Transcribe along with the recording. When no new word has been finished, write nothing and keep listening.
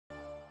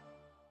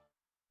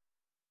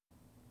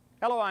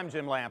Hello, I'm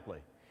Jim Lampley.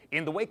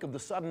 In the wake of the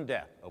sudden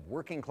death of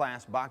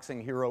working-class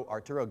boxing hero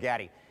Arturo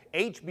Gatti,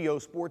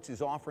 HBO Sports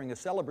is offering a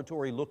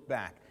celebratory look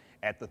back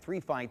at the 3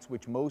 fights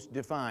which most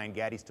define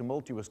Gatti's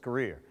tumultuous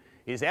career.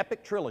 His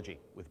epic trilogy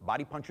with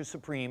body puncher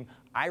supreme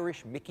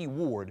Irish Micky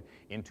Ward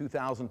in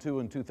 2002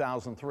 and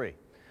 2003.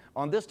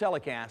 On this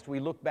telecast,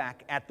 we look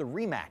back at the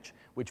rematch,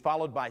 which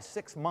followed by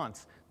 6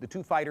 months, the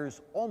 2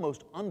 fighters'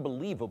 almost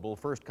unbelievable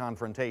first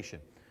confrontation.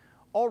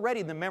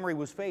 Already the memory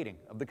was fading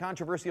of the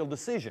controversial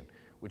decision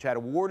which had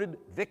awarded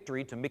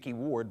victory to Micky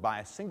Ward by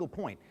a single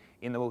point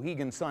in the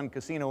Mohegan Sun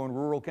Casino in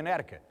rural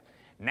Connecticut.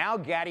 Now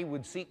Gatti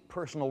would seek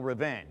personal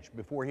revenge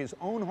before his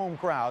own home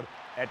crowd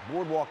at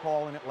Boardwalk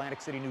Hall in Atlantic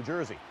City, New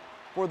Jersey.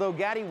 For though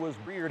Gatti was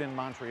reared in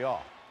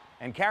Montreal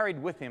and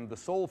carried with him the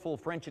soulful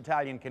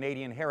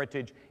French-Italian-Canadian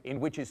heritage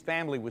in which his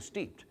family was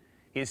steeped,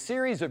 his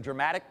series of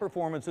dramatic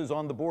performances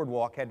on the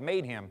boardwalk had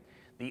made him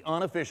the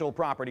unofficial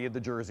property of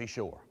the Jersey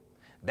Shore.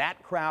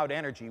 That crowd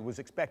energy was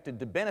expected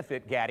to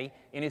benefit Gatti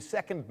in his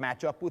second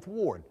matchup with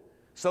Ward.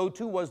 So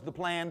too was the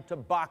plan to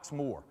box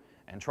more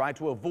and try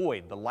to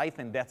avoid the life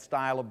and death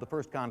style of the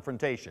first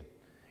confrontation.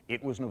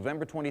 It was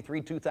November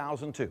 23,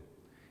 2002.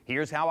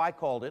 Here's how I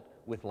called it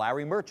with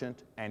Larry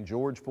Merchant and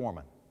George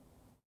Foreman.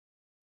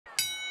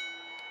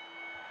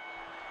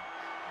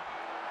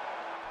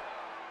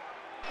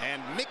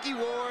 And Micky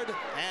Ward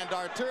and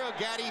Arturo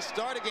Gatti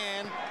start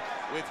again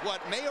with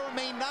what may or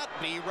may not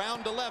be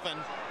round 11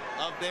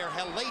 of their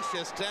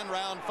hellacious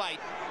 10-round fight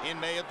in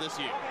May of this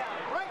year.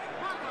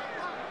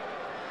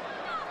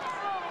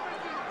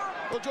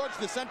 Well, George,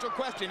 the central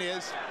question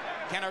is,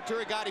 can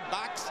Arturo Gatti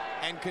box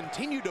and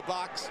continue to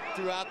box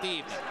throughout the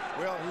evening?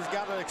 Well, he's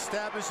got to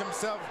establish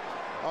himself,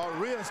 or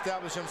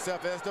re-establish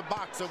himself as the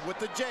boxer with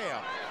the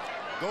jab.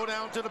 Go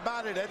down to the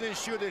body. That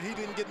ensure that he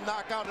didn't get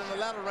knocked out in the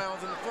latter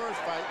rounds in the first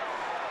fight.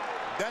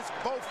 That's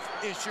both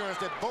insurance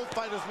that both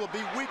fighters will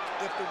be weak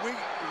if the weak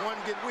one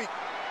get weak.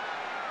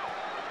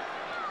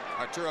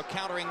 Arturo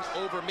countering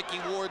over Micky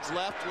Ward's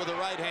left with a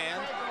right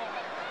hand.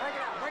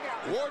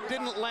 Ward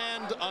didn't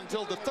land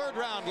until the 3rd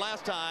round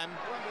last time.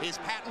 His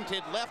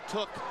patented left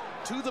hook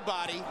to the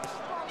body,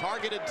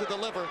 targeted to the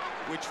liver,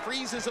 which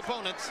frees his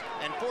opponents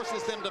and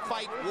forces them to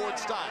fight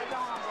Ward's style.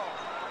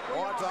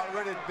 Ward's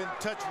already been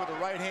touched with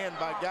the right hand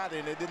by Gatti,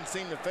 and it didn't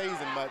seem to faze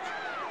him much.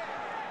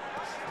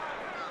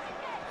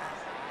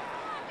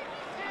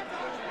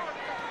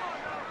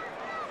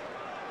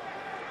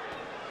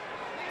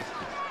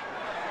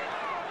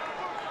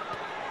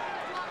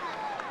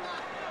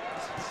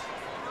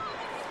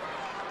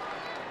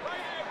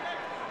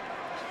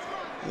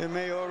 There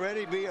may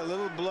already be a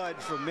little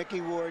blood from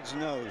Micky Ward's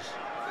nose.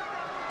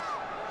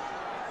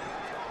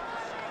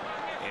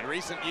 In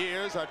recent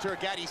years, Arturo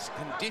Gatti's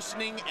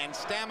conditioning and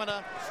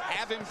stamina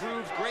have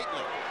improved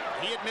greatly.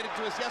 He admitted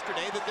to us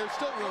yesterday that there's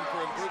still room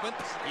for improvement.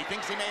 He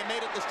thinks he may have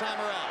made it this time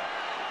around.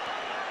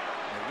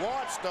 And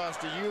Ward starts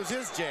to use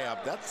his jab.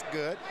 That's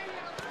good.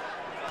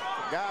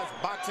 The guy's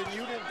boxing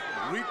unit,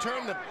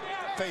 return the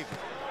favor.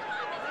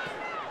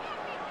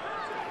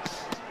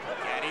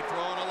 Gatti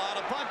throwing a lot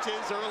of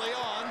punches early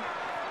on.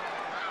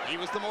 He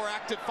was the more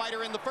active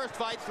fighter in the first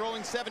fight,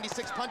 throwing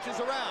 76 punches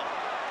around.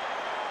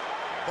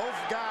 Both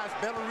guys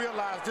better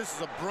realize this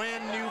is a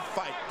brand new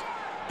fight.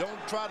 Don't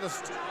try to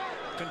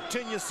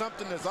continue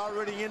something that's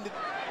already ended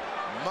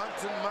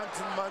months and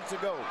months and months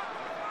ago.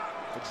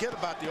 Forget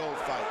about the old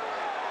fight.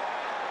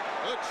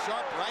 Good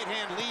sharp right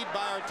hand lead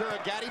by Arturo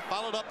Gatti,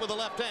 followed up with a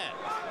left hand.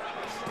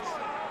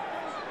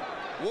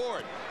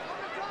 Ward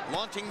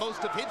launching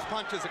most of his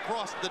punches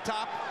across the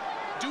top,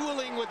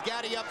 dueling with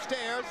Gatti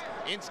upstairs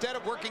instead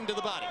of working to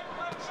the body.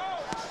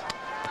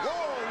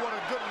 Whoa, what a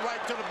good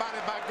right to the body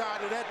by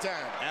Gatti that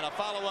time. And a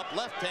follow-up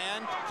left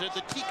hand to the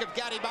cheek of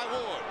Gatti by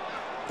Ward.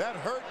 That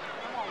hurt.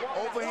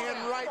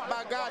 Overhand right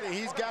by Gatti.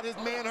 He's got his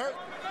man hurt.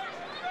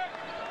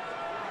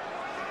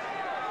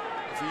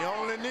 If he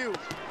only knew.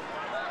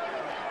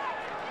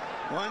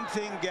 One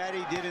thing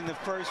Gatti did in the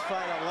first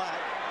fight a lot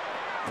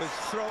was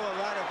throw a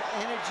lot of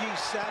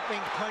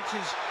energy-sapping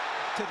punches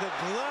to the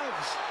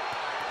gloves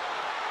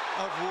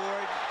of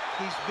Ward.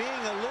 He's being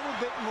a little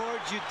bit more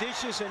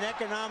judicious and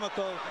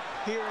economical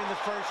here in the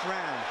first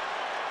round.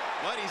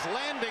 But he's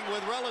landing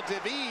with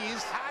relative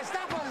ease.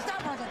 Stop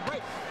on it,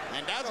 wait.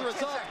 And as a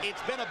result,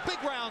 it's been a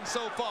big round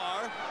so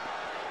far.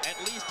 At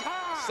least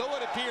so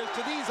it appears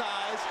to these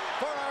eyes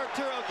for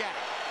Arturo Gatti.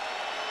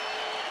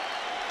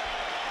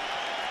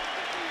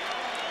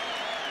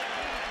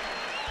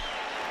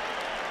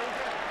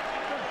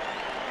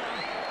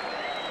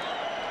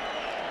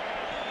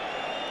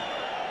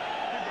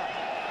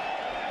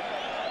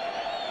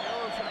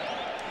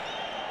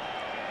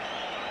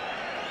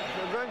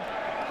 Good?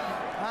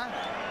 Huh?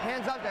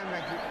 Hands up there,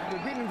 Micky. You're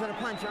beating him to the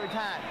punch every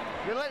time.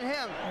 You're letting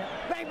him.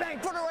 Bang, bang,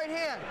 put a right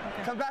hand.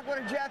 Come back with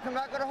a jab, come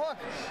back with a hook.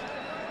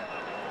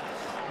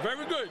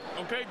 Very good,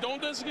 okay? Don't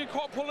just get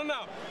caught pulling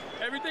out.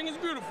 Everything is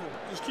beautiful.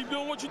 Just keep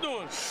doing what you're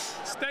doing.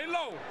 Stay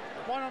low.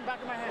 One on the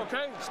back of my head.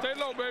 Okay? Stay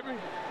low, baby.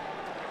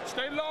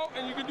 Stay low,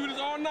 and you can do this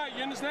all night.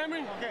 You understand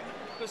me? Okay.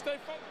 Let's stay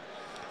focused.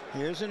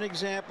 Here's an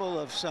example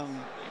of some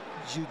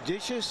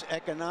judicious,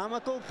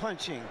 economical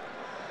punching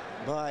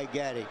by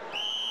Gatti.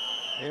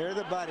 Here are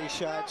the body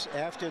shots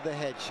after the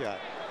headshot.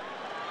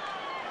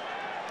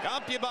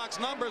 CompuBox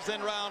numbers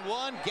in round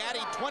one.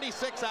 Gatti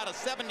 26 out of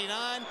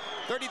 79,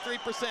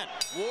 33%.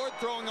 Ward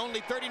throwing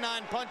only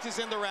 39 punches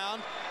in the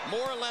round.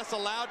 More or less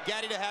allowed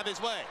Gatti to have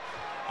his way.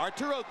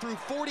 Arturo threw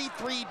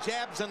 43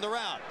 jabs in the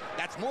round.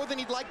 That's more than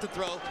he'd like to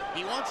throw.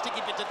 He wants to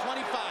keep it to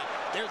 25.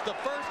 There's the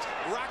first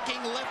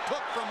rocking left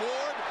hook from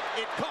Ward.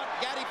 It caught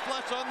Gatti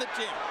flush on the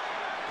chin.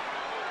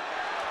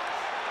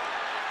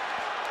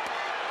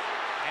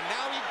 And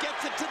now he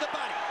gets it to the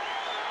body.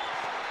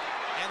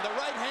 And the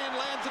right hand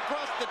lands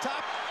across the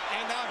top.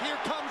 And now here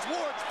comes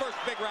Ward's first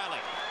big rally.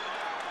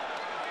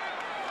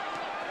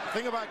 The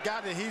thing about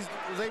Gatti, he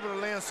was able to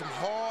land some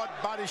hard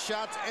body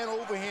shots and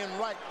overhand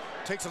right.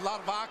 Takes a lot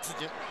of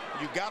oxygen.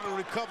 You got to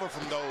recover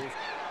from those.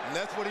 And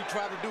that's what he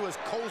tried to do, is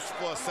coast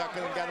for a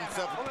second and got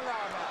himself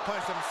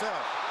punched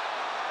himself.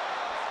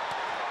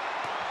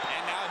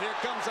 And now here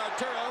comes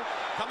Arturo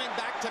coming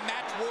back to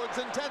match Ward's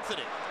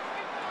intensity.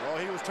 Well,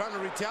 he was trying to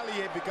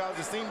retaliate because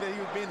it seemed that he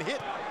was being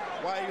hit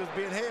while he was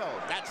being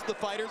held. That's the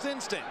fighter's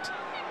instinct.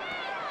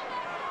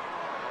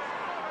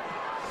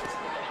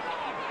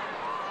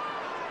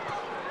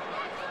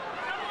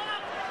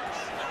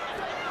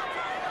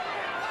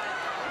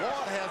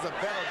 Ward has a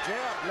better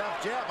jab,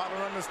 left jab. I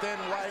don't understand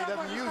why he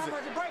doesn't use it.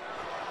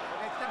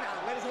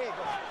 Let his head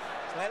go.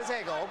 Let his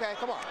head go. Okay,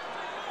 come on.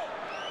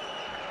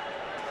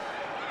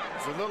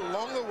 It's a little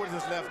longer with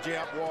his left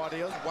jab, Ward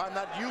is. Why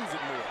not use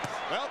it more?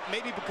 Well,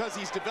 maybe because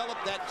he's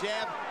developed that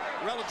jab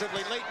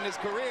relatively late in his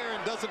career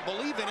and doesn't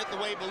believe in it the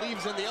way he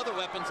believes in the other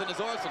weapons in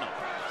his arsenal.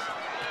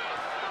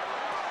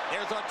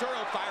 There's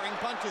Arturo firing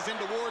punches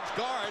into Ward's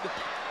guard.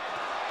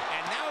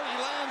 And now he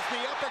lands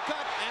the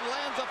uppercut and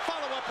lands a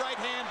follow-up right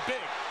hand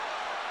big.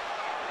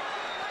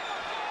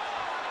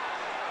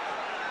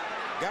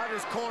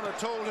 Gatti's corner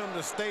told him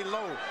to stay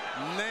low.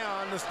 Now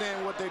I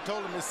understand what they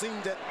told him. It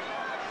seemed that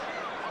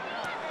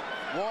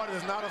Ward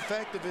is not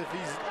effective if he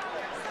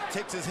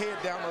takes his head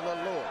down a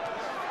little lower.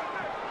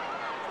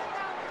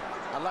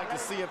 I'd like to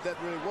see if that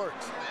really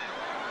works.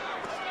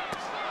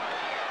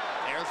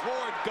 There's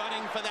Ward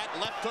gunning for that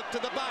left hook to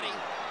the body.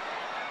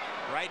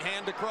 Right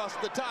hand across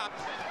the top.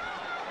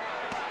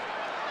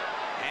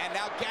 And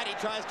now Gatti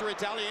tries to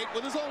retaliate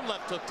with his own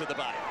left hook to the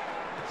body.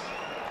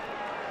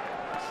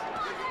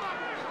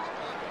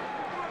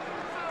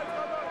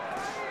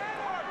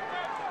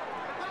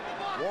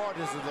 Ward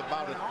is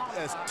about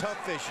as tough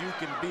as you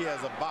can be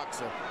as a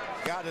boxer.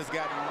 Gatti's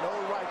got no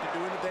right to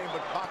do anything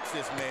but box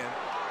this man.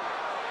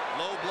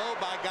 Low blow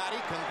by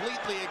Gatti,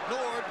 completely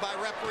ignored by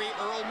referee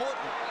Earl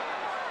Morton.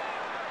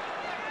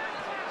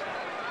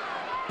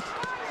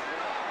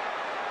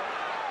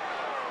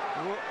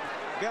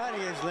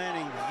 Gatti is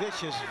landing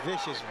vicious,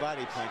 vicious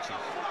body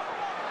punches.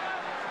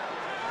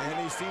 And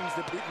he seems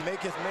to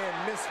make his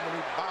man miss when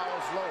he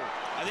bows low.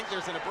 I think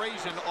there's an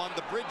abrasion on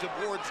the bridge of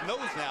Ward's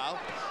nose now,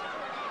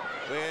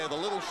 with a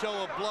little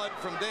show of blood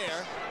from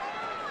there.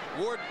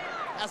 Ward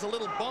has a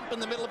little bump in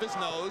the middle of his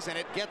nose, and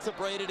it gets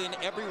abraded in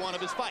every one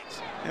of his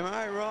fights. Am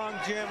I wrong,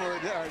 Jim, or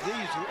are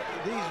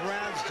these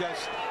rounds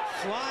just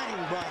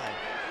flying by?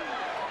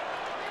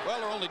 Well,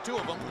 there are only two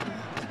of them.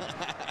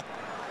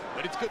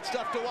 But it's good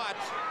stuff to watch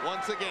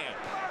once again.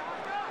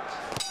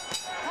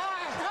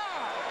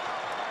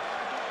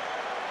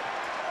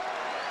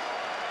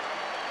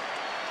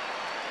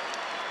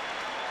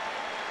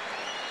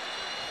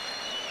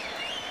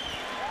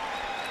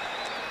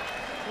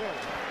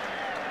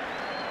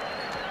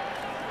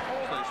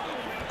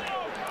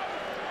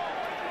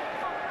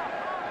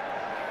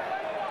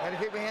 Gotta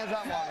keep your hands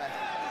up, man.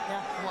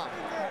 Yeah, come on.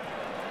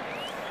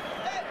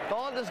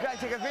 Don't let this guy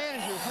take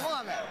advantage of you. Come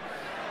on, man.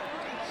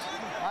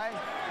 All right?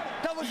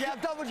 Double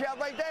jab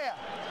right there.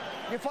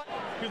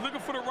 He's looking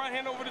for the right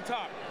hand over the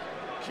top.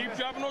 Keep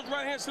dropping those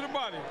right hands to the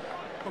body.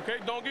 Okay,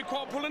 don't get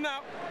caught pulling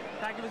out.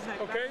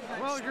 Okay,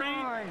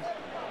 speed.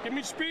 Give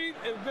me speed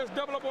and let's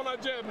double up on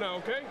that jab now,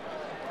 okay?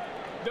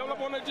 Double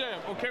up on that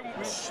jab, okay?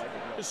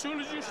 As soon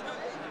as you...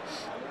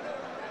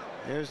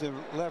 There's the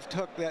left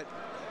hook that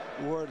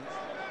Ward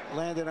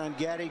landed on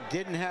Gatti.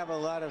 Didn't have a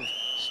lot of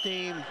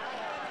steam.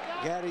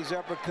 Gatti's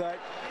uppercut.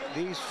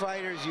 These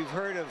fighters, you've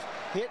heard of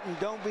hit and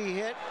don't be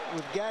hit.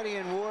 With Gatti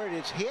and Ward,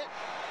 it's hit,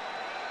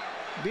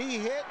 be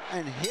hit,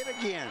 and hit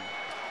again.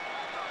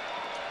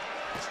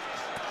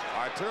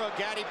 Arturo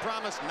Gatti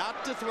promised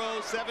not to throw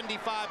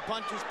 75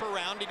 punches per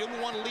round. He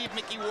didn't want to leave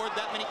Micky Ward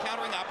that many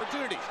countering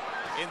opportunities.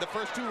 In the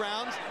first two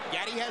rounds,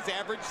 Gatti has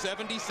averaged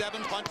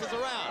 77 punches a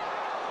round.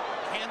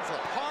 Hands a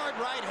hard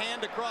right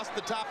hand across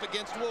the top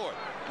against Ward.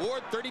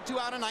 Ward 32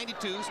 out of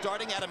 92,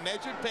 starting at a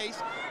measured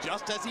pace,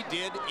 just as he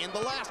did in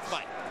the last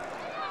fight.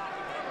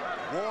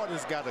 Ward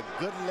has got a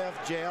good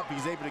left jab.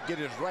 He's able to get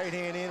his right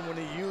hand in when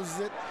he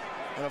uses it.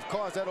 And of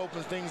course, that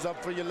opens things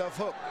up for your left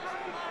hook.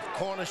 The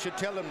corner should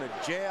tell him to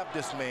jab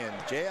this man.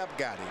 Jab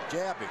Gatti,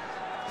 jab him.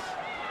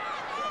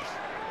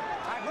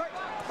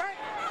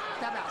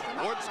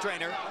 Ward's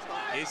trainer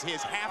is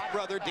his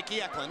half-brother,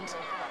 Dickie Eklund.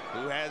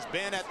 who has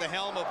been at the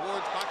helm of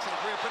Ward's boxing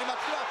career pretty much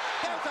throughout.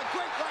 There's a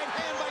great right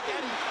hand by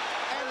Gatti,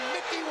 and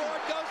Micky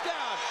Ward goes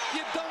down.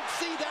 You don't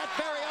see that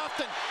very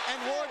often, and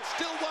Ward's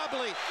still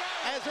wobbly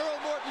as Earl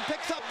Morton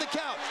picks up the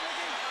count.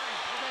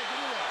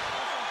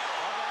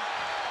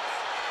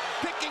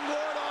 Picking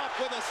Ward off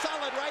with a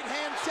solid right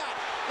hand shot.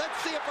 Let's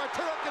see if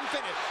Arturo can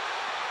finish.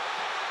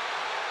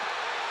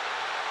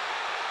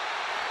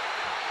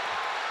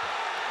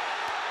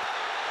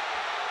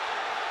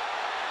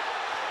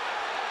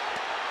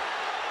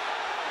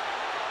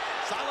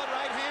 Solid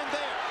right hand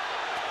there.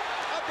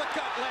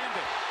 Uppercut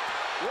landed.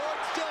 Ward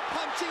still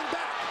punching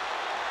back.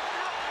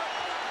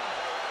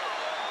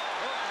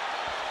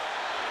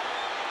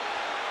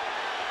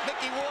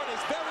 Micky Ward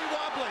is very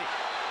wobbly.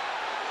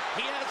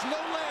 He has no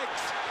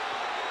legs.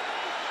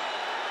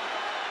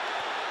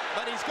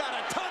 But he's got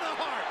a ton of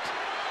heart.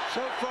 So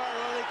far,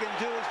 all he can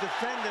do is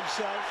defend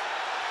himself.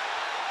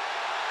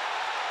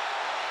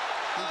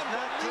 He's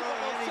not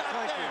throwing any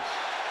punches.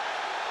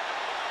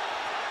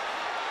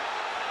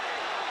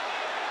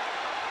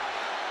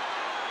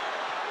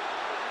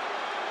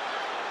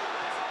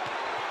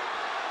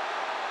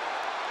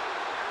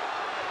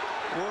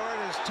 Ward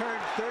has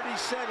turned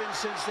 37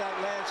 since that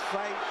last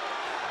fight.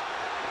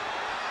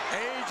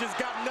 Age has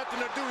got nothing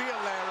to do here,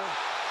 Larry.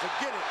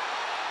 Forget it.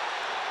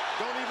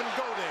 Don't even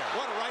go there.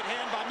 What a right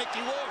hand by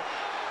Micky Ward.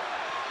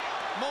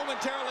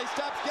 Momentarily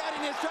stops Gatti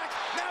in his tracks.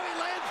 Now he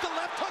lands the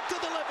left hook to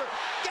the liver.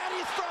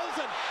 Gatti's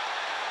frozen.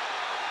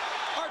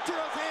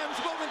 Arturo's hands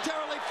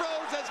momentarily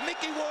froze as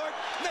Micky Ward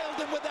nailed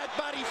him with that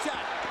body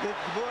shot.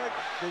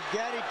 Did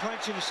Gatti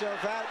punch himself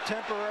out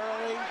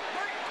temporarily?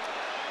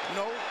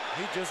 No,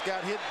 he just got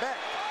hit back.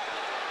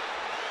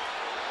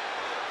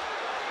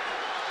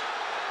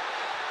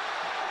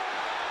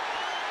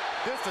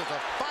 This is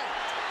a fight.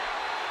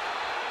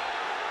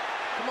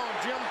 Come on,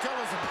 Jim, tell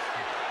us about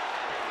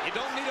it. You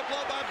don't need a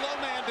blow-by-blow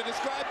man to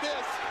describe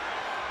this.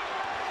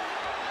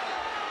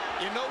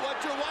 You know what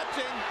you're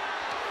watching.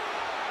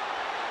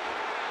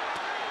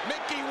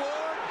 Micky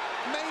Ward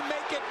may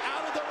make it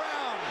out of the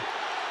round.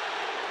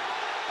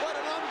 What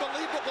an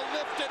unbelievable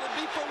lift it'll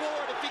be for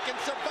Ward if he can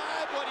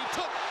survive what he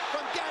took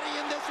from Gatti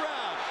in this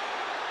round.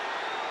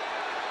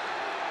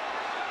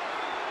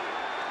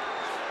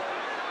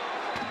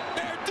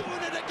 They're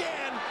doing it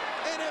again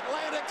in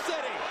Atlantic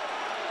City.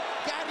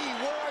 Gatti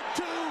Ward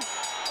 2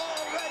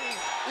 already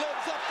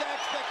lives up to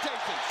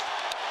expectations.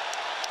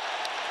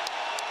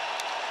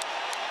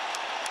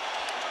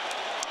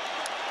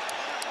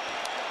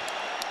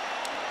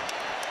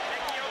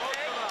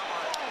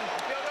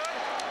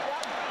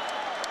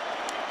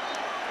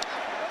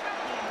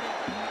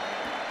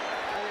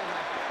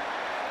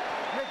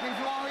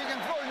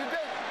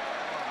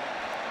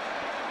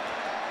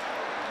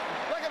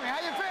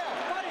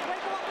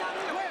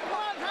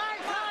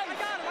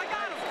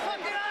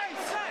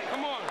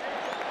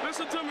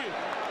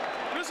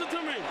 Listen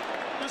to me.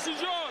 This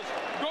is yours.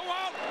 Go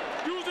out,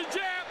 use the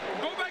jab,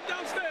 go back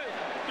downstairs.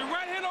 The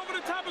right hand over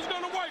the top is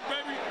going to work,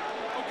 baby.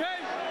 Okay?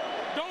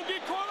 Don't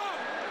get caught up.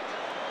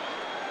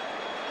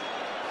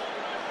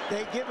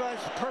 They give us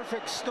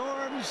perfect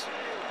storms,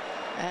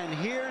 and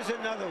here's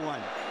another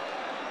one.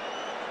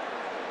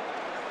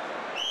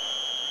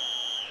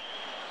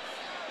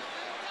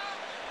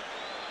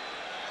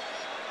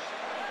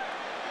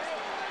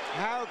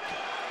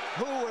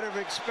 Who would have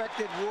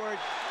expected Ward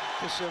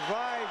to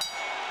survive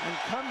and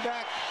come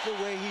back the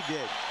way he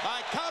did?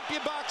 By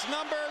CompuBox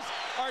numbers,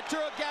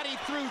 Arturo Gatti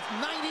threw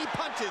 90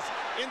 punches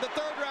in the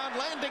third round,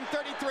 landing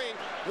 33.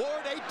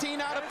 Ward 18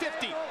 out of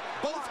 50.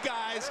 Both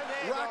guys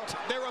rocked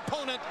their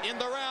opponent in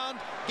the round.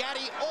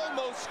 Gatti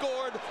almost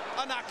scored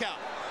a knockout.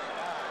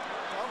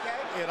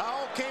 It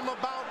all came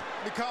about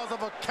because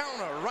of a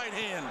counter right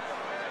hand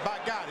by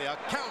Gatti. A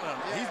counter.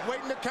 Yeah. He's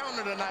waiting to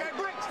counter tonight. Okay,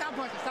 break. Stop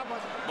punching. Stop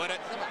punching. But at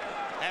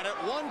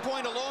one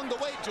point along the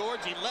way,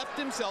 George, he left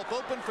himself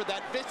open for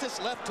that vicious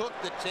left hook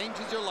that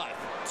changes your life.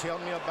 Tell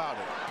me about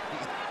it.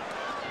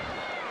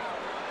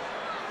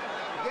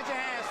 Get your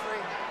hands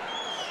free.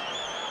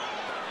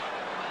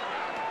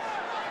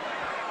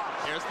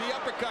 Here's the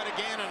uppercut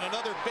again, and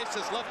another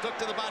vicious left hook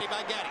to the body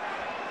by Gatti.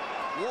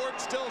 Ward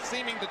still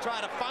seeming to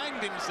try to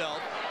find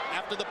himself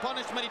after the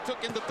punishment he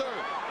took in the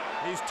third.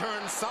 He's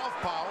turned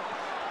southpaw.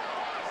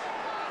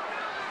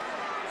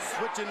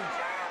 Switching.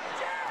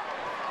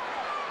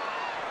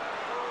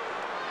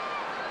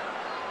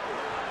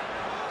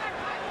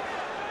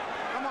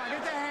 Come on,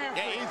 get that hand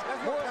free. Yeah,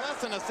 he's more or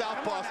less in a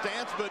southpaw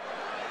stance, but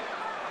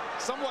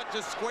somewhat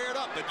just squared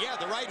up. But yeah,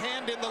 the right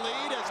hand in the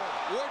lead as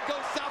Ward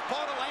goes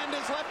southpaw to land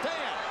his left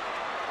hand.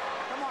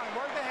 Come on,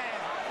 work the hand.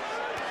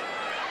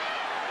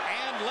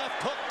 And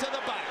left hook to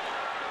the back.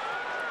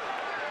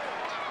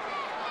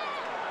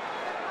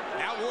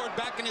 Now Ward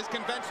back in his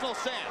conventional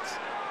stance.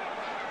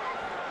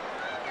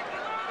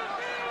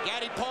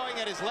 Gatti pawing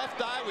at his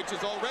left eye, which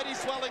is already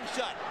swelling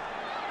shut.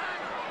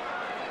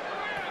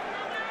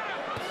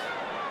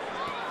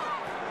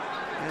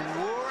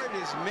 And Ward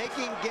is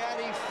making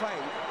Gatti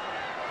fight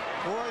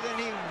more than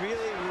he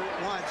really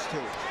wants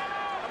to.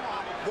 Come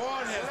on.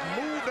 Ward has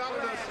moved out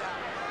of the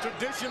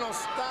traditional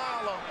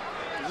style of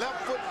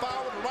left foot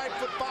foul, right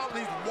foot foul.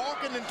 He's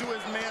walking into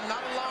his man, not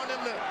allowing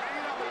him to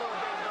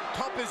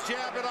pump his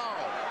jab at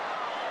all.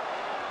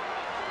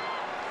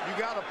 You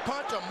got to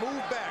punch or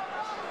move back.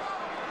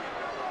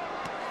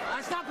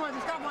 Stop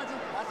punching, stop punching.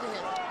 That's the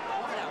hit.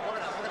 Work it out, work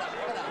it out, work it out,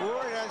 work it out.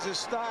 Ward has a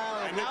style.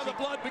 And now the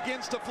blood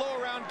begins to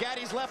flow around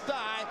Gatti's left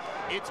eye.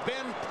 It's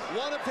been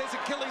one of his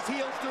Achilles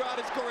heels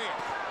throughout his career.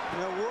 You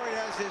know, Ward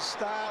has this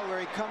style where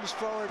he comes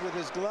forward with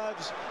his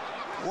gloves,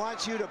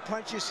 wants you to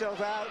punch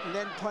yourself out and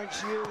then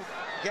punch you.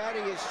 Gatti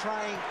is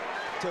trying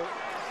to,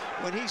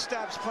 when he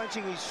stops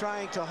punching, he's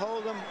trying to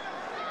hold him.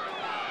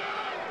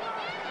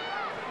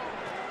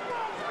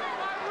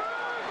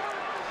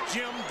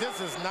 Jim,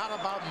 this is not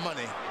about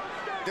money.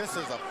 This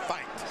is a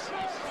fight.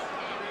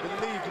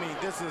 Believe me,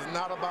 this is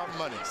not about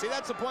money. See,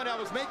 that's the point I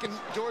was making,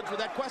 George, with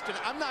that question.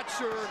 I'm not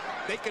sure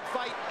they could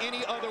fight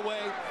any other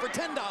way for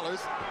 $10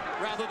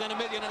 rather than $1.5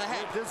 million.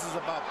 This is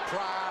about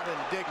pride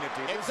and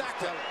dignity.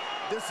 Exactly.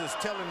 This is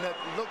telling that,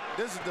 look,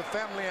 this is the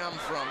family I'm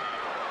from.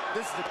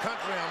 This is the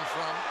country I'm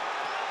from.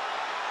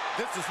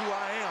 This is who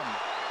I am.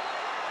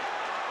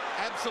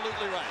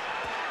 Absolutely right.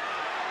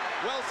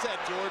 Well said,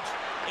 George.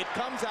 It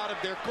comes out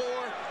of their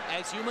core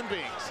as human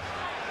beings.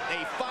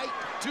 A fight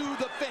to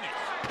the finish.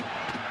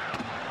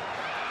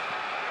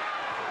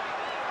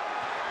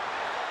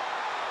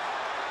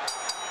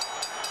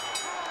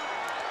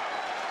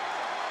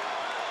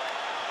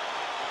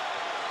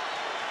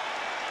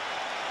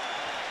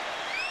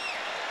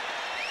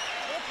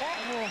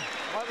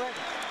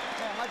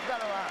 Much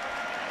better.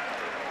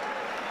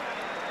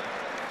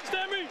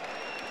 Stammy,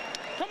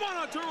 come on,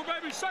 Arturo,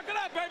 baby. Suck it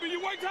up, baby.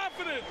 You worked hard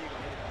for this.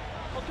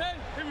 Okay?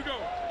 Here we go.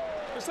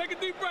 Let's take a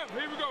deep breath.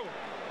 Here we go.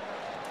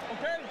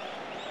 Okay?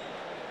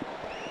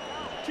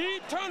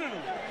 Keep turning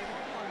them.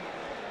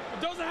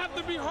 It doesn't have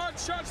to be hard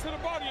shots to the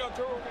body,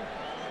 Arturo.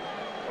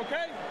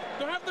 Okay?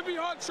 Don't have to be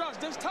hard shots.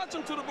 Just touch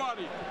them to the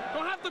body.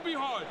 Don't have to be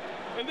hard.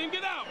 And then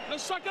get out.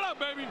 Let's suck it up,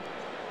 baby.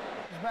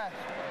 His best.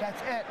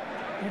 That's it.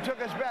 You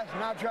took his best.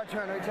 Now it's your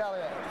turn to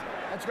retaliate.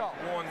 Let's go.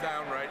 Worn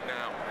down right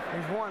now.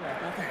 He's worn,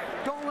 man. Okay.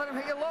 Don't let him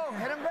hit you low.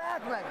 Hit him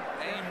back, man.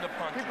 Aim the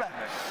punch. Keep back.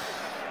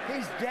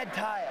 He's dead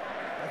tired.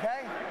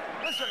 Okay?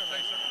 Listen to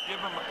me. Give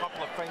him a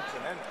couple of feints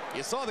and then.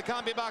 You saw the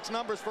combi box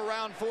numbers for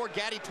round 4.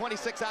 Gatti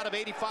 26 out of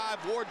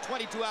 85. Ward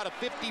 22 out of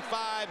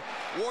 55.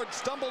 Ward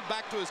stumbled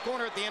back to his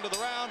corner at the end of the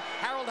round.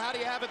 Harold, how do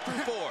you have it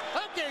through 4?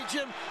 Okay,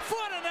 Jim.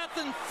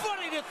 4-0,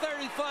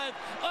 40-35.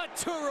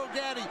 Arturo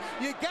Gatti.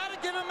 You got to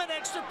give him an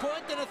extra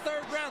point in the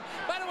 3rd round.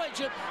 By the way,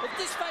 Jim, if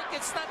this fight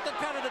gets stopped at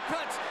count of the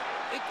cuts,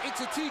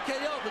 it's a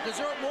TKO because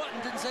Earl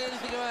Morton didn't say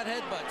anything about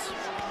headbutts.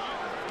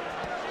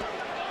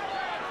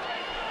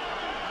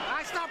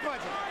 Stop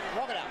punching.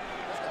 Walk it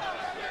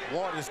out.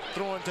 Ward is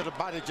throwing to the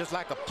body just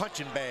like a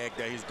punching bag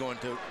that he's going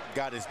to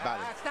Gatti's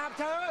body. Stop.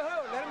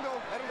 Let him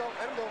go. Let him go.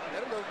 Let him go.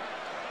 Let him go.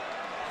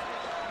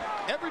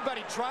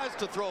 Everybody tries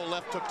to throw a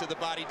left hook to the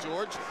body,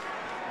 George.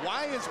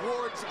 Why is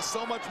Ward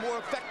so much more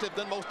effective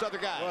than most other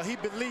guys? Well, he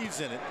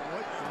believes in it.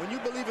 When you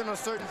believe in a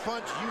certain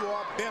punch, you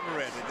are better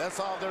at it. That's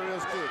all there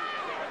is to it.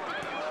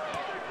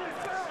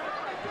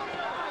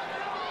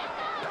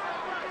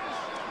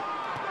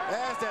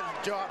 Asked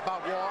that job by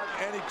Ward,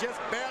 and he just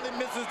barely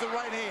misses the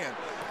right hand.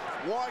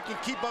 Ward can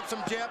keep up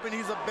some jab, and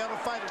he's a better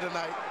fighter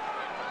tonight.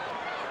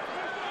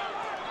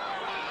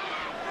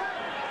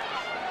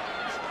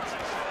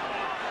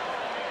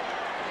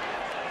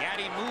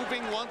 Gatti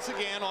moving once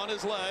again on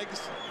his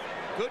legs.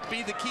 Could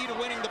be the key to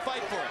winning the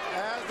fight for him.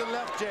 As the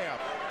left jab.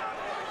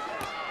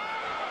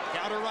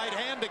 Counter right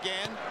hand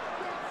again.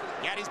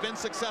 Gatti's been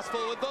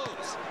successful with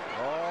those.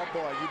 Oh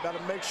boy, you better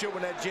make sure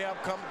when that jab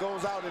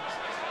goes out,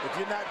 if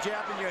you're not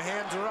jabbing, your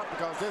hands are up,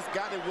 because this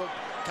Gatti will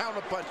counter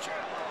punch you.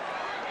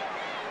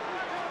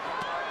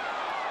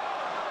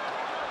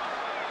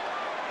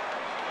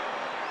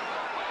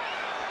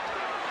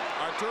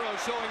 Arturo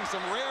showing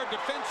some rare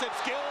defensive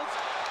skills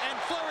and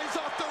flurries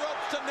off the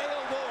ropes to nail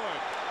Ward.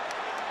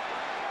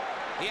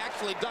 He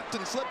actually ducked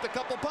and slipped a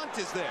couple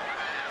punches there.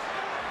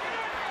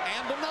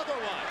 And another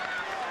one.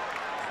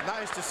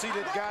 Nice to see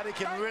that Gatti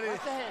can really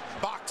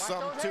box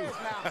some too.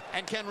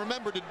 And can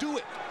remember to do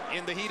it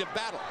in the heat of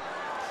battle.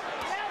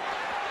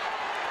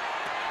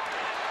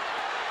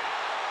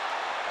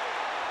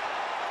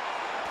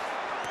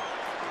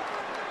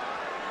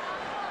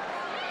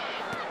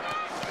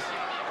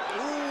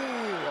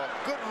 Ooh, a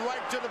good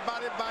right to the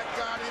body by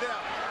Gatti there.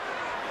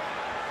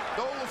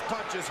 Those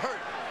punches hurt.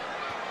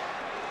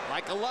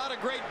 Like a lot of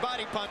great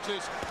body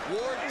punches,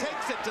 Ward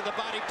takes it to the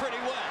body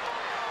pretty well.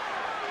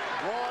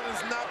 Ward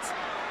is not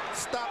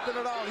stopping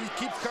at all. He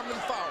keeps coming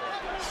forward.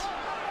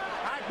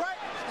 All right, break.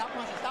 Stop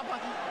punching. Stop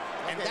punching.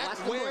 And that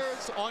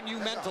wears on you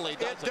mentally,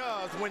 doesn't it? It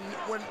does. When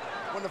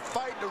the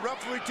fight, the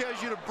referee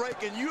tells you to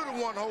break and you're the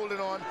one holding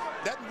on,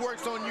 that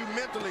works on you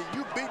mentally.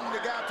 You beating the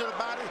guy to the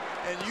body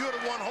and you're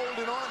the one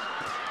holding on.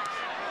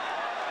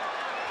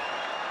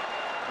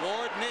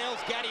 Ward nails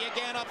Gatti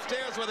again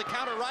upstairs with a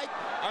counter right.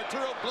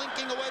 Arturo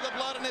blinking away the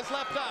blood in his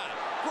left eye.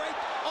 Great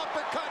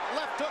uppercut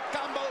left hook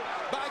combo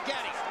by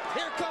Gatti.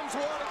 Here comes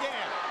Ward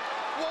again.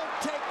 Won't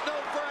take no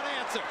for an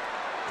answer.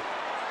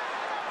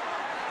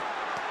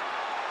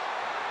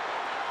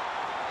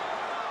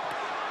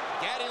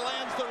 Gatti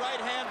lands the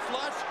right hand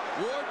flush.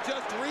 Ward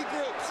just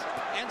regroups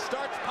and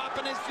starts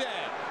popping his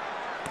jab.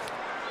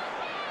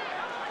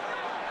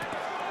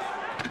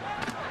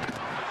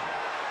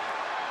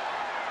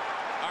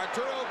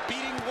 Arturo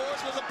beating Ward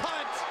with a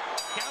punch.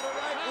 Counter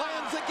right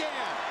lands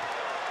again.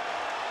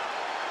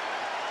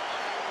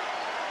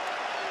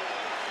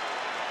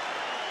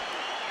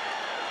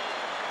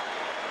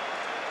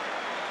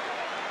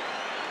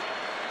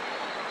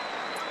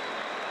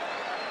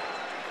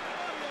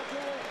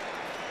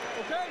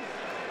 Okay?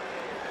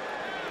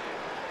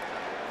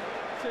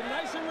 Sit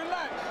nice and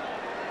relaxed.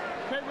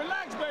 Okay,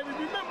 relax, baby.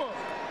 Remember,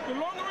 the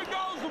longer it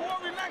goes, the more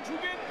relaxed you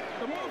get,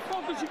 the more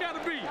focused you gotta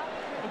be.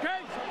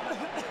 Okay?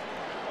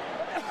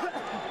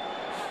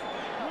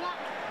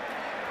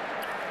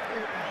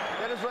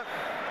 Get his lip.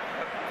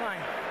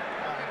 Fine.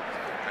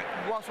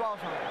 Walk swallow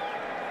some.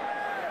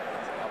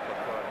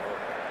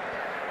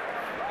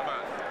 Come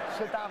on.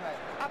 Sit down, man.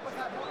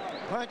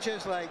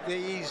 Punches like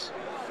these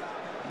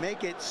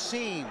make it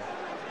seem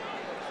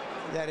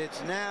that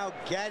it's now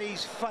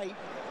Gatti's fight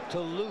to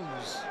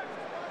lose.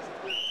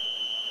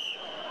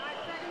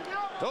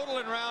 Total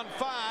in round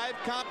 5,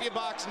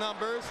 CompuBox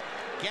numbers.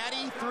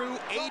 Gatti threw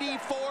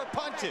 84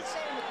 punches,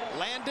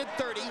 landed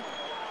 30.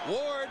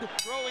 Ward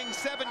throwing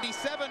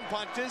 77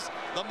 punches,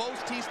 the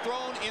most he's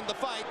thrown in the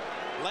fight,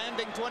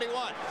 landing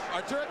 21.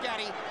 Arturo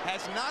Gatti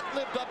has not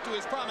lived up to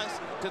his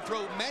promise to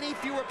throw many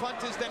fewer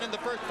punches than in the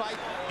first fight,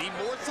 be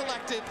more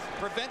selective,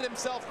 prevent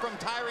himself from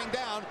tiring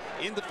down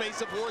in the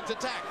face of Ward's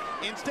attack.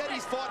 Instead,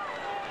 he's fought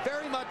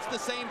very much the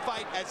same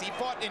fight as he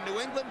fought in New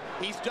England.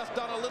 He's just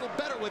done a little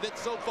better with it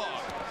so far.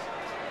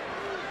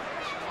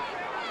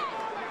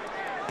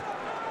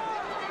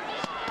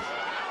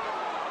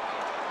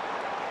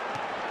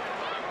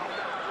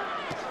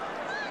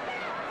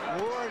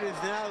 Ward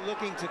is now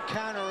looking to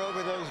counter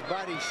over those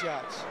body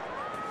shots.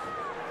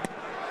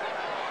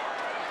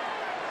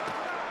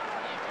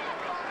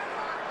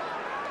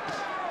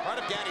 Part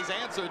of Gatti's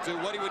answer to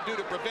what he would do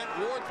to prevent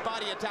Ward's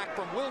body attack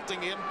from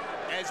wilting him,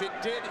 as it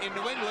did in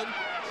New England,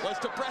 was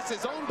to press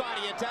his own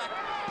body attack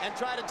and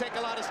try to take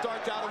a lot of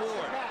starch out of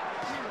Ward.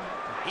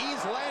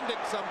 He's landed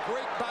some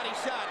great body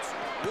shots.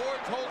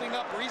 Ward's holding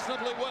up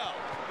reasonably well.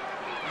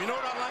 You know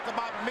what I like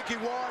about Micky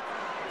Ward?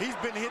 He's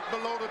been hit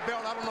below the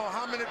belt I don't know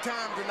how many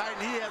times tonight,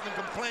 and he hasn't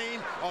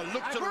complained or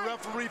looked to the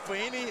referee for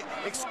any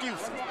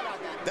excuses.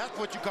 That's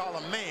what you call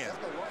a man.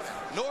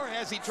 Nor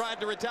has he tried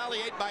to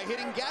retaliate by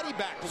hitting Gatti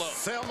back low.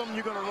 Seldom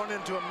you're going to run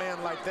into a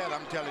man like that,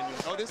 I'm telling you.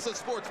 Oh, this is a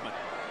sportsman.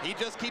 He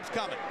just keeps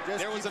coming.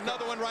 There was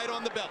another one right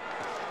on the belt.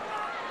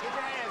 Get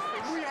your hands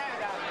free. Move your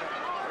hands out there.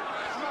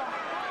 Come on.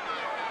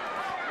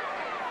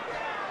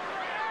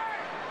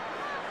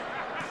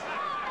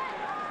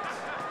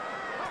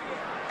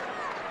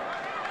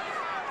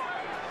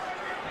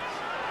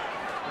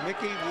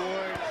 Micky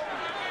Ward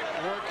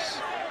works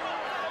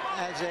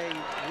as a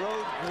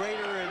road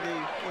grader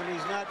when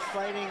he's not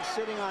fighting,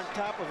 sitting on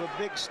top of a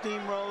big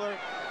steamroller,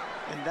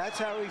 and that's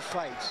how he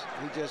fights.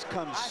 He just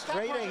comes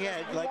straight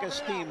ahead like a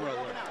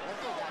steamroller.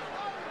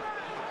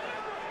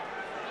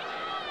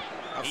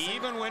 He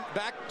even went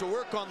back to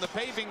work on the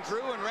paving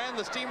crew and ran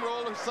the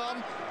steamroller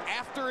some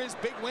after his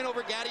big win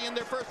over Gatti in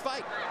their first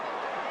fight.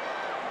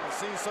 I've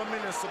seen so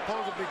many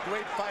supposedly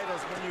great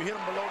fighters, when you hit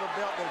them below the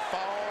belt, they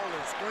fall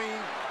and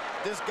scream.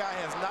 This guy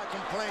has not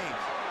complained.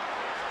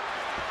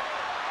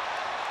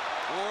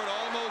 Ward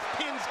almost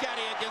pins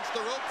Gatti against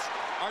the ropes.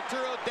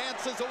 Arturo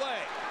dances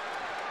away.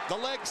 The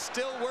legs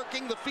still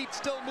working, the feet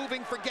still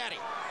moving for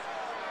Gatti.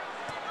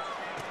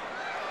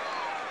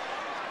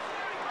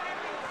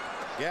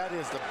 Gatti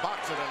is the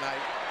boxer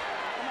tonight.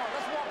 Come on,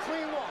 let's walk.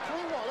 Clean walk.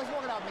 Clean walk. Let's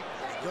walk it out, Micky.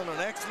 He's done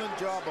an excellent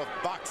job of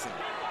boxing.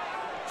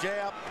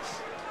 Jab,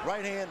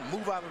 right hand,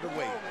 move out of the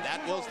way.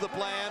 That was the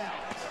plan.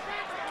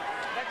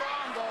 Let the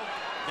arm go.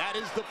 That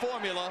is the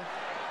formula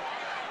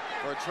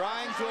for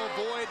trying to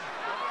avoid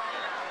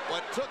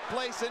what took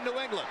place in New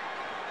England.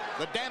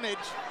 The damage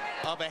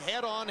of a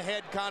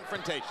head-on-head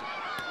confrontation.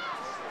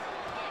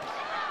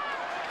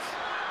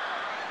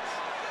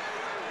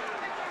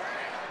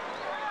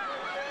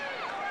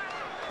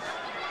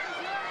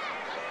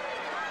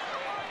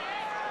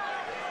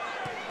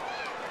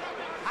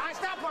 All right,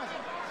 stop punching.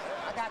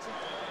 I got you.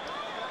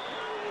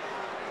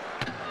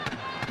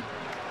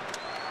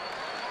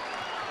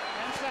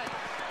 And set.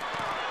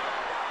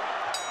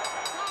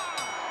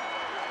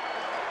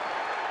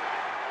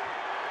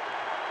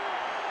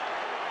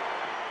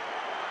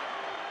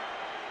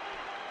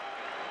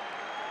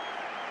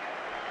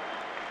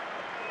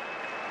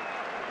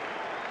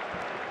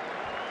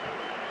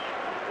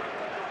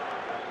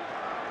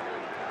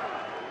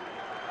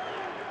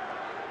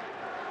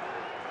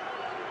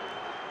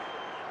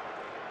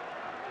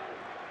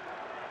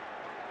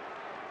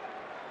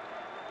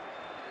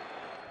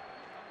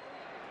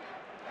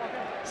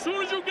 As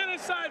soon as you get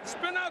inside,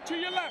 spin out to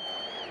your left.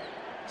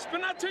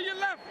 Spin out to your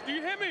left. Do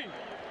you hear me?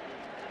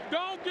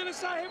 Don't get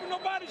inside here with no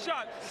body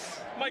shot.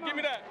 Mike, give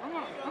me that. Come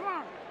on, come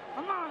on,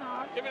 come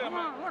on, give me that, come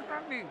on. What's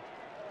that mean?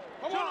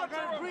 Come on,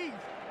 Arturo. Breathe.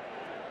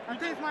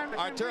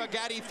 Arturo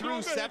Gatti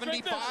threw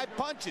 75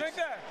 punches.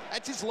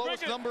 That's his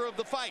lowest number of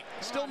the fight.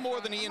 Still more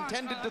than he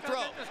intended to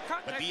throw.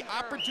 But the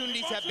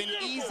opportunities have been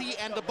easy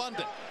and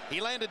abundant. He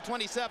landed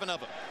 27 of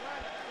them.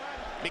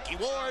 Micky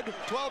Ward,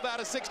 12 out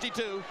of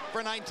 62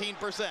 for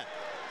 19%.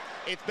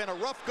 It's been a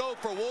rough go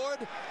for Ward.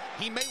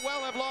 He may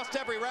well have lost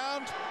every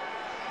round,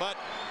 but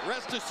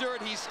rest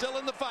assured he's still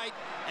in the fight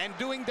and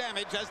doing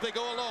damage as they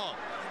go along.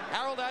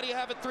 Harold, how do you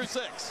have it through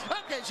 6?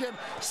 Okay, Jim,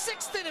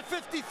 60 to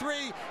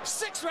 53,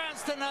 6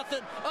 rounds to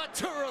nothing.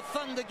 Arturo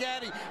Thunder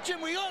Gatti.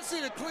 Jim, we all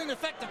see the clean,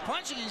 effective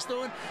punching he's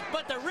doing,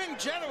 but the ring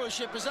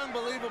generalship is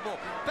unbelievable.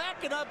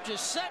 Backing up,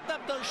 just setting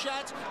up those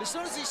shots. As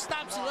soon as he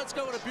stops, he lets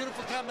go with a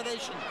beautiful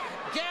combination.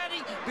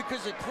 Gatti,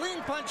 because of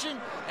clean punching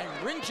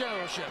and ring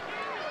generalship.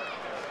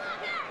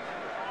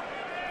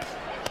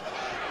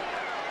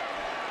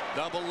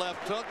 Double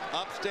left hook,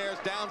 upstairs,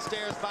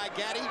 downstairs by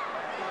Gatti.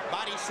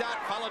 Body shot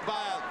followed by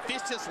a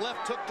vicious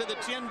left hook to the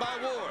chin by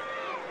Ward.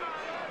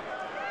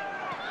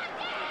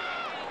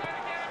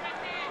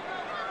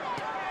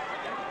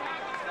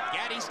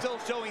 Gatti still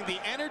showing the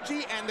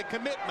energy and the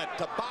commitment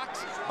to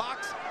box,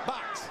 box,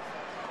 box.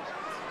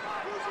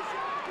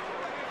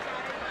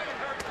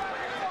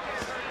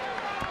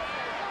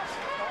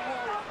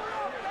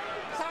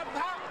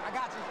 I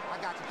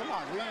got you. Come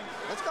on,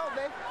 let's go,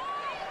 babe.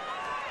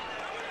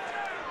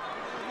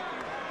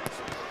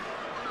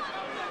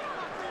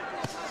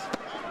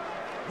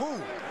 Woo!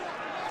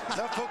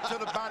 Left hook to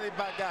the body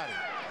by Gatti.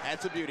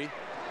 That's a beauty.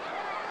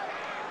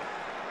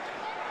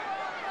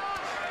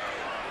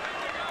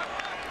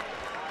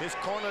 His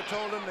corner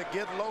told him to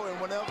get low,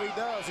 and whenever he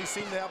does, he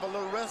seems to have a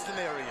little resting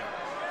area.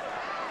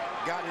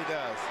 Gatti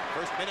does.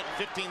 First minute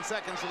and 15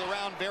 seconds of the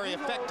round, very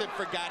effective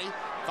for Gatti.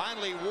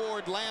 Finally,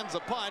 Ward lands a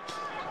punch.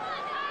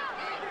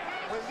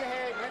 Where's your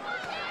head, man?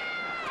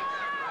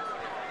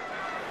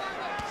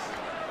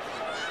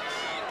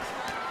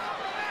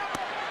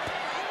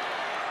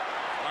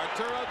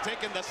 Arturo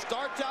taking the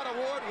starch out of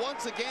Ward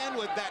once again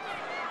with that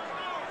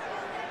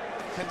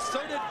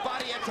concerted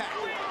body attack.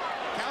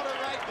 Counter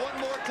right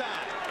one more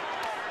time.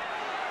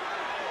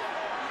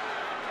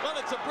 Well,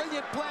 it's a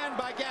brilliant plan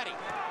by Gatti.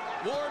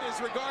 Ward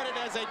is regarded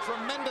as a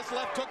tremendous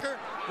left hooker,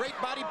 great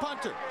body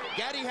puncher.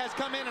 Gatti has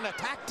come in and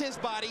attacked his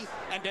body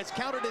and has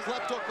countered his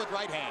left hook with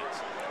right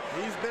hands.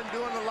 He's been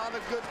doing a lot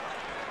of good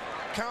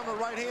counter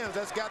right hands.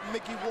 That's got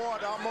Micky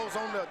Ward almost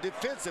on the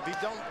defensive. He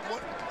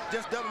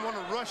just doesn't want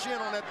to rush in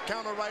on that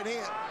counter right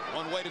hand.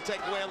 One way to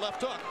take away a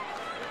left hook.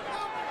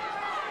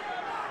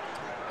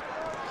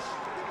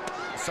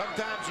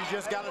 Sometimes you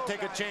just got to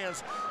take a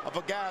chance of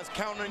a guy's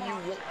countering you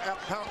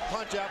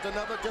punch after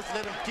another. Just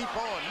let him keep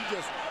on.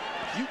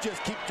 You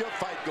just keep your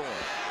fight going.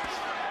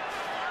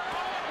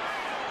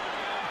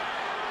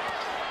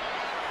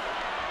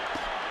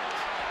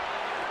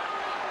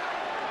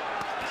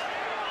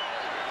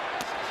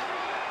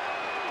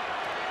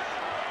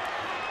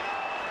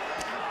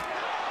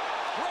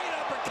 Great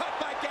uppercut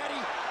by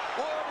Gatti.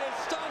 Ward is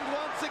stunned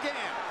once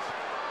again.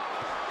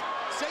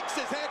 Shakes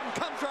his head and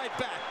comes right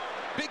back.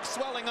 Big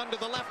swelling under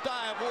the left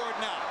eye of Ward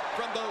now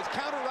from those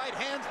counter right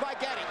hands by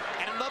Gatti.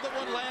 And another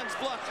one lands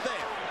flush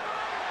there.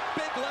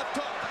 Big left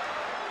hook.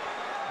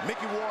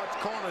 Micky Ward's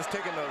corner is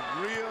taking a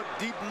real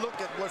deep look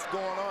at what's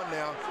going on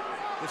now.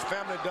 His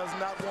family does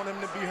not want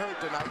him to be hurt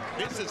tonight.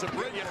 This is a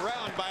brilliant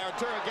round by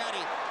Arturo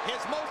Gatti.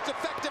 His most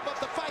effective of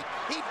the fight.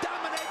 He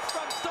dominates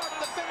from start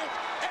to finish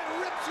and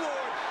rips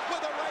Ward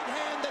with a right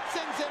hand that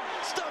sends him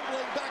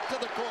stumbling back to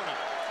the corner.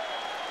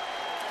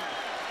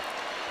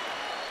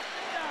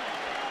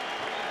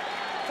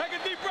 Take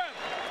a deep breath.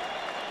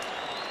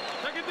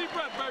 Take a deep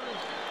breath, baby.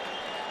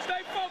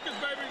 Stay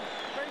focused, baby.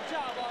 Great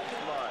job,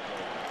 Arthur.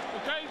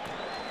 Okay?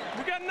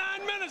 We got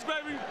 9 minutes,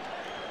 baby.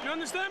 You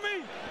understand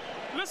me?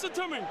 Listen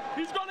to me.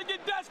 He's gonna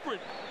get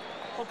desperate.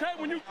 Okay?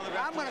 When you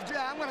I'm gonna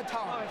tell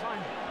him. All right,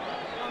 fine.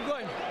 I'm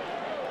good.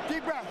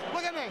 Deep breath.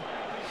 Look at me.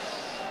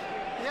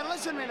 You gotta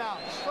listen to me now.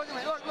 Look at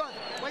me.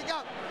 Look. Wake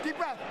up. Deep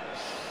breath.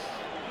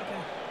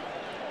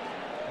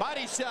 Okay.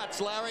 Body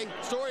shots, Larry.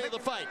 Story of the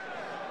fight.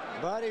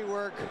 Body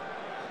work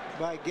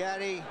by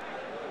Gatti,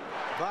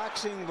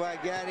 boxing by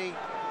Gatti.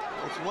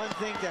 It's one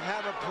thing to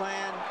have a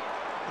plan.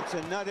 It's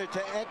another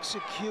to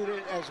execute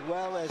it as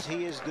well as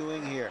he is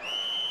doing here.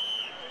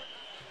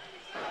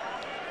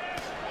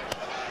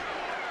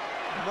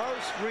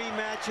 Most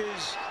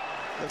rematches,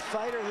 the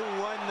fighter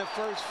who won the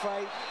first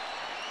fight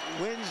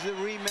wins the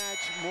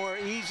rematch more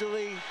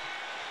easily.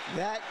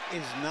 That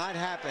is not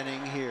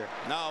happening here.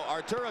 Now,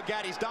 Arturo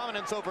Gatti's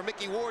dominance over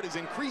Micky Ward is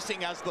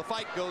increasing as the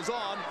fight goes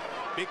on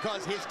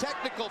because his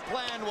technical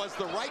plan was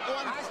the right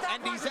one,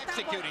 and he's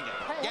executing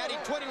it. Gatti,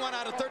 21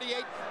 out of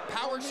 38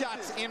 power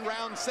shots in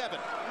round 7.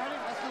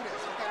 Let's do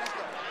this. Okay,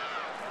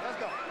 let's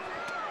go.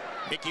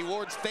 Micky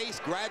Ward's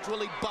face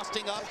gradually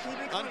busting up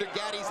under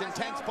Gatti's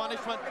intense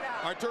punishment.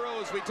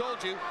 Arturo, as we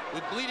told you,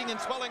 with bleeding and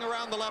swelling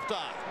around the left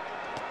eye.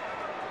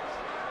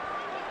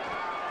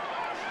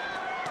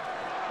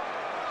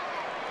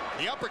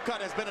 The uppercut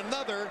has been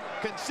another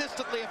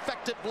consistently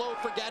effective blow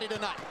for Gatti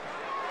tonight.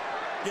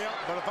 Yeah,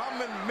 but if I'm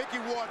in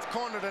Micky Ward's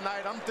corner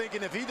tonight, I'm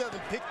thinking if he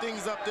doesn't pick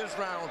things up this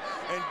round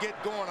and get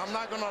going, I'm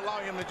not going to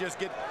allow him to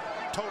just get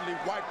totally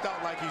wiped out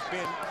like he's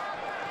been.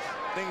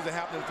 Things are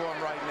happening for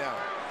him right now.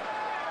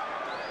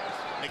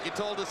 Micky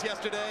told us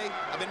yesterday,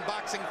 I've been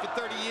boxing for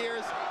 30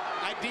 years.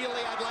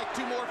 Ideally, I'd like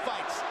 2 more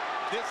fights.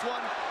 This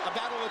one, a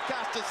battle with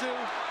Costazu,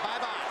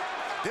 bye-bye.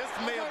 This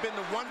may have been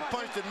the one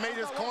punch that made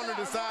his corner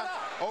decide,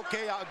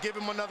 okay, I'll give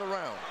him another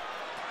round.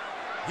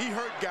 He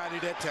hurt Gatti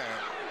that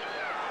time.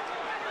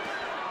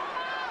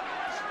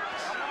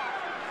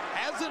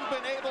 Hasn't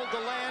been able to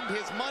land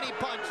his money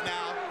punch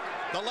now.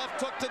 The left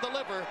hook to the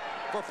liver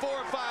for 4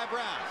 or 5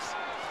 rounds.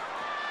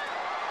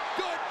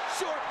 Good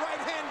short right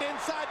hand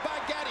inside by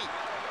Gatti.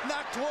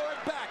 Knocked Ward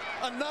back.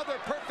 Another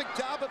perfect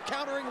job of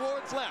countering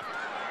Ward's left.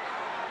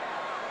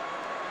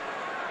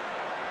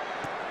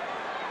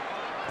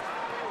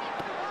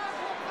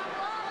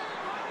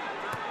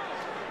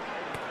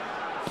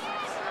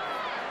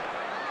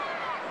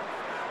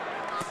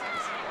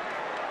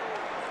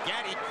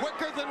 Gatti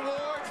quicker than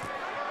Ward.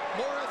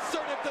 More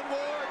assertive than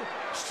Ward,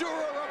 surer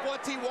of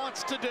what he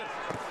wants to do.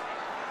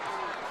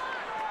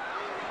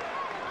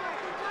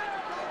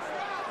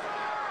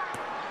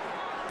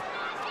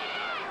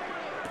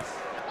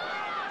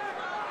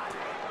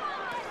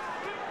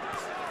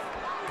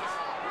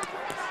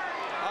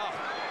 Oh,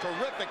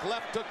 terrific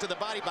left hook to the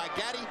body by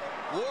Gatti.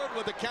 Ward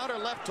with a counter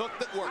left hook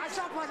that works.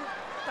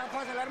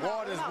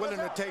 Ward is willing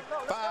to take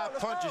 5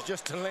 punches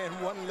just to land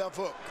 1 left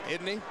hook.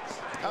 Isn't he?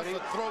 That's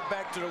a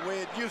throwback to the way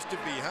it used to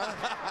be, huh?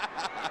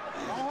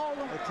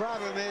 The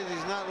problem is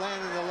he's not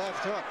landing the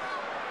left hook.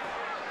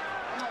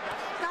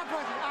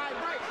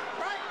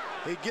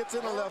 He gets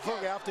in a left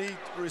hook after he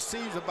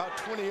receives about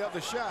 20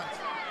 other shots.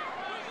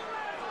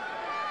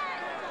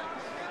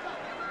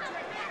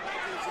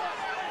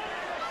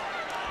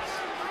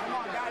 Come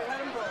on, guys, let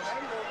him go. Let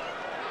him go.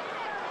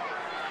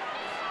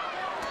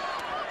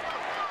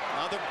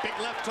 Another big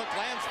left hook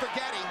lands for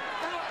Gatti.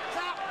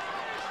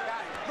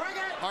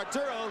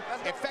 Arturo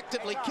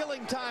effectively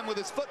killing time with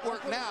his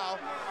footwork now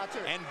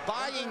and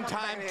buying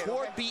time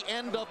toward the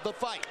end of the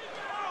fight.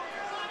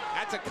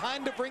 That's a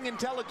kind of ring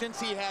intelligence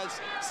he has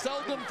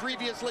seldom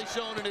previously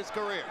shown in his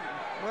career.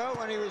 Well,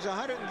 when he was a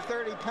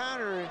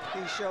 130-pounder,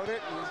 he showed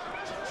it,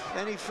 and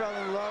then he fell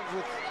in love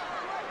with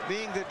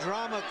being the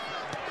drama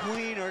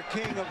queen or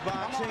king of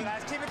boxing. Come on,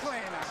 guys, keep it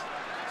clean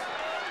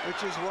now.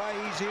 Which is why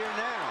he's here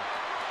now.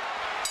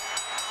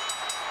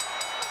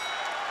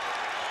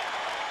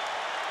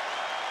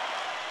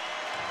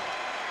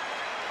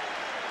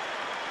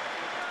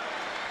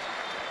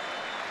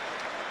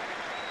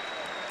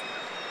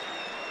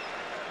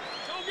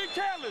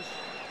 Careless.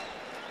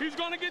 He's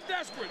gonna get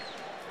desperate.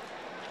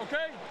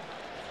 Okay?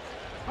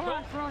 Come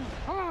on, son.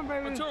 Come on,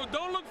 baby. Arturo,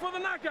 don't look for the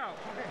knockout.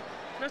 Okay.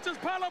 Let's just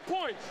pile up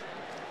points.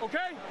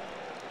 Okay?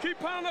 Keep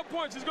piling up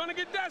points. He's gonna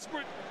get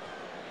desperate.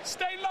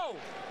 Stay low.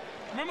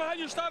 Remember how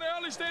you started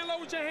early, staying low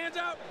with your hands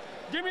out?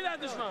 Give me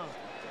that this round.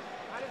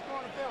 I just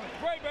want to feel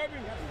it. Great, baby.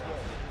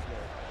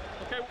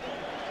 Okay.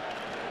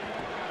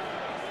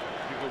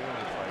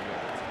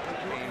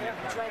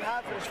 Train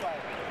hard for this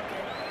fight.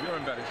 You're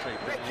in better shape.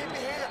 Hey, keep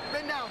your hands up.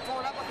 Bend down. Throw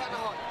it up on the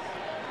hook.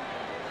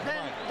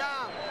 Bend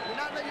down.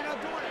 You're not doing it.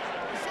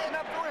 You're sitting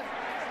up doing it.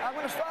 I'm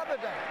going to stop it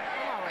then.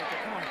 Come on right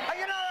there. Come on. Oh,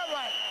 you know that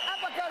right.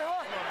 Uppercut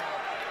hook.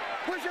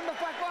 Push him the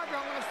back over.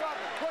 I'm going to stop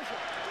it. Push him.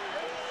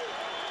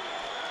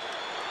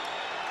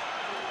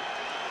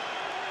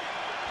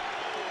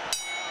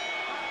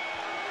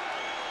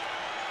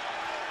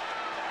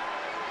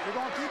 We're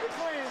going to keep it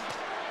clean.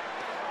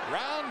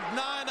 Round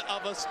 9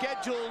 of a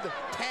scheduled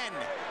 10.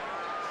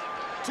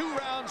 2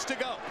 rounds to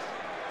go.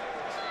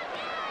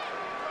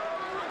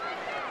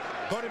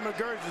 Buddy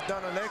McGirt has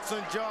done an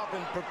excellent job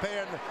in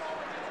preparing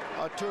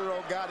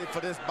Arturo Gatti for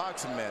this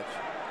boxing match.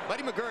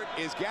 Buddy McGirt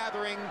is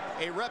gathering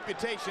a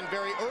reputation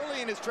very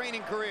early in his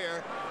training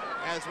career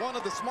as one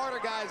of the smarter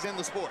guys in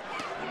the sport.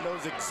 He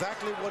knows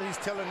exactly what he's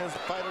telling his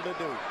fighter to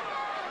do.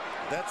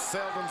 That's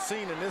seldom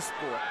seen in this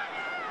sport.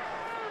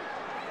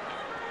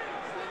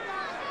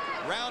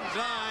 Round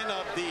 9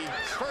 of the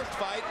first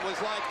fight was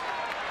like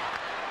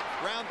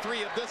round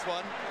 3 of this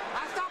one.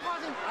 Stop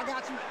buzzing. I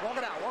got you. Walk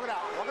it out. Walk it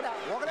out. Walk it out.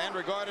 Walk it out. And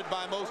regarded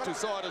by most who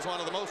saw it as one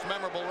of the most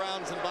memorable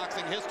rounds in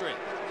boxing history.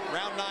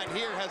 Round 9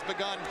 here has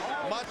begun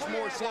much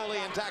more slowly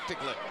and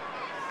tactically.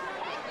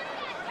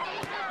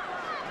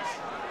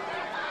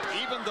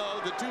 Even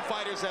though the 2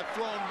 fighters have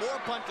thrown more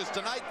punches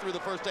tonight through the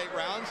first 8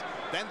 rounds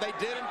than they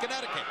did in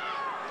Connecticut.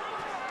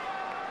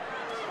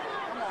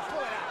 Come on,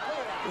 pull it out.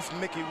 Pull it out. This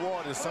Micky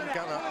Ward is some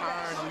kind of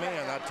iron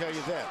man, I'll tell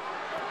you that.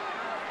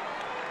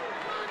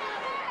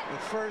 The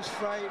first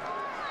fight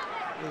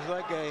was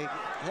like a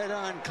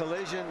head-on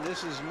collision.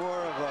 This is more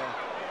of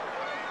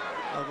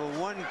a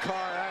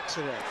one-car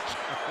accident.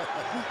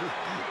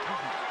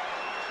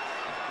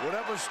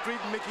 Whatever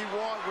street Micky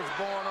Ward was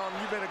born on,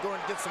 you better go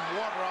and get some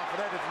water off of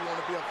that if you want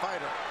to be a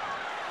fighter.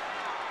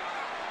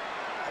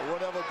 Or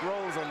whatever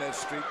grows on that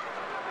street.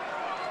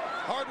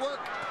 Hard work,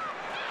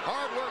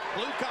 Hard work,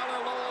 blue-collar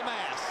Lowell,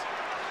 Mass.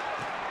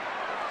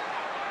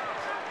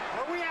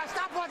 Where we at?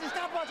 Stop punching,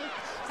 stop punching.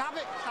 Stop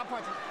it, stop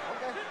punching.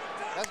 Okay,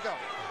 let's go.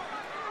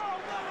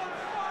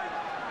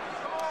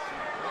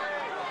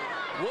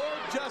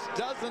 Ward just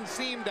doesn't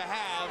seem to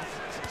have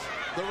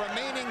the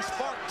remaining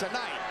spark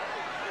tonight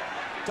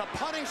to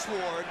punish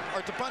Ward,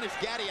 or to punish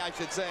Gatti, I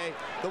should say,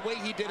 the way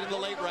he did in the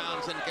late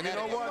rounds in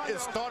Connecticut. You know what? It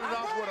started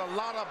off with a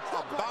lot of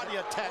body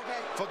attack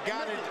for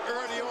Gatti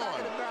early on.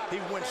 He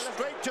went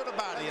straight to the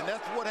body, and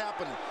that's what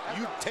happened.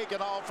 You take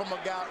it all from a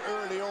guy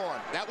early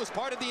on. That was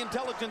part of the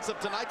intelligence of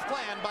tonight's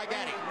plan by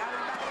Gatti,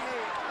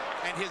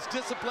 and his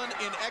discipline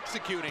in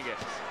executing it.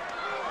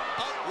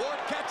 Ward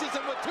catches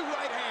him with two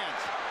right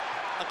hands.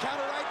 A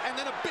counter right, and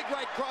then a big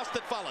right cross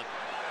that followed.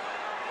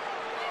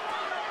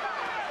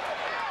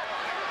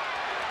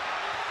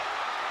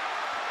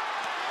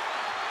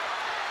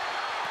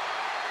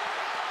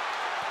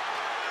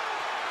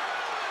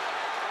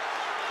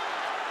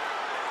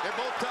 They're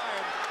both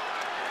tired.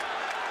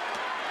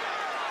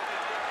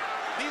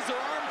 These are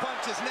arm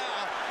punches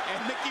now,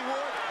 and Micky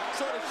Ward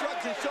sort of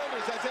shrugs his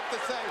shoulders as if to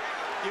say,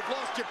 you've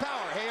lost your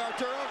power. Hey,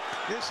 Arturo?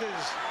 This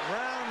is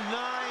round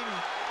 9,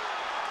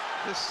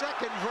 the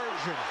second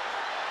version.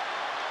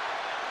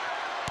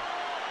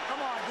 Come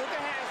on, get the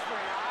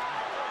handspring.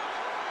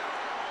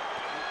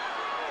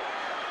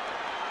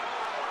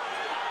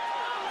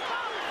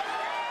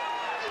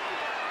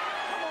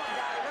 Come on,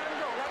 guys, let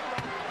him go, let him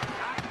go.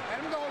 Let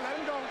him go, let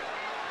him go.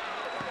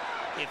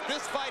 If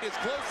this fight is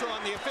closer on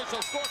the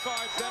official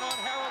scorecards than on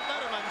Harold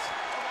Letterman's,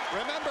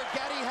 remember,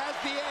 Gatti has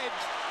the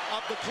edge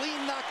of the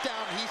clean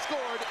knockdown he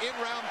scored in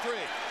round 3.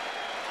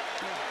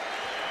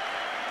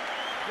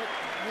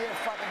 You're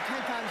fucking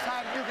 10 times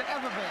higher than you could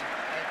ever be.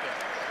 Thank you.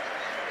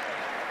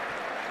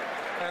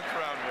 10th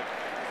round, Mick.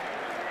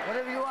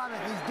 Whatever you want,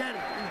 he's dead.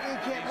 He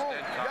can't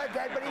move. You're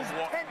dead, but he's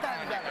 10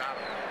 times better.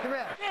 Come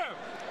here. Yeah.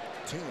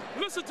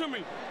 Listen to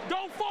me.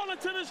 Don't fall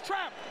into this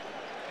trap.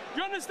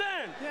 You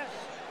understand? Yes.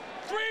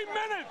 3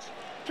 minutes.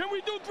 Can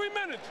we do 3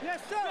 minutes?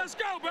 Yes, sir. Let's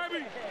go,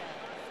 baby.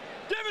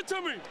 Give it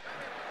to me.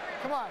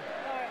 Come on.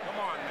 Come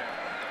on, man.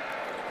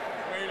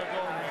 Ready to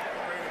go, man.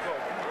 Ready to go.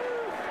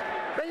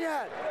 Bend your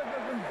head.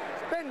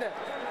 Bend it.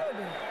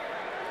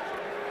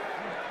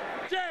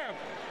 Jam.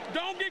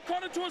 Don't get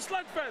caught into a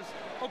slugfest,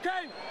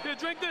 okay? Here,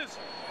 drink this.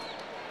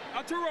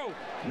 Arturo,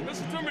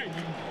 listen to me.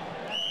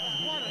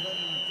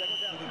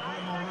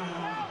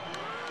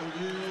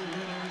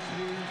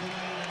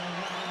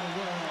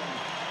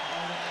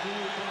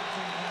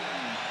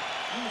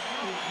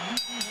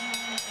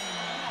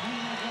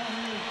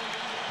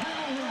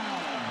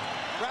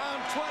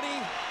 Round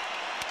 20.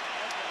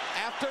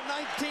 After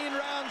 19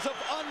 rounds of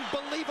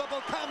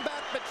unbelievable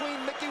combat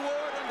between Micky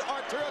Ward and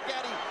Arturo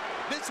Gatti,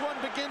 this one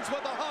begins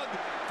with a hug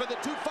for the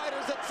two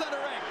fighters at center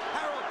ring.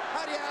 Harold,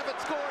 how do you have it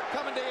scored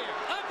coming to here?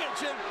 I bet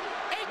Jim,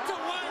 8-1,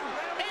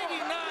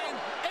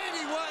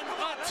 89, 81,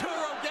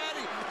 Arturo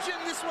Gatti. Jim,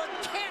 this one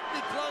can't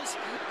be close.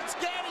 It's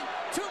Gatti,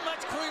 too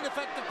much clean,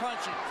 effective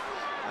punching.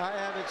 I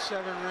have it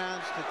 7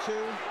 rounds to 2.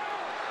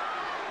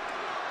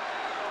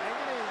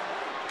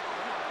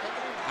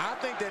 I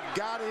think that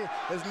Gatti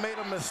has made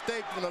a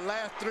mistake in the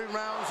last 3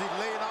 rounds. He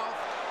laid off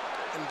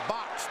and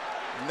boxed.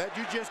 And that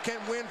you just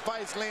can't win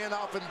fights laying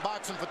off and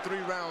boxing for 3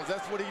 rounds.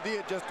 That's what he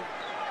did.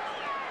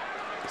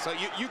 So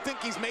you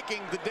think he's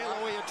making the De La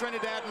Hoya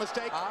Trinidad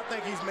mistake? I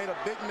think he's made a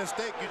big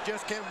mistake. You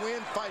just can't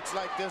win fights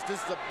like this.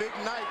 This is a big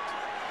night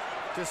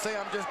to say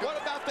I'm just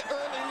What about the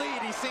early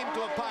lead he seemed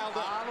to have piled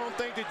up? I don't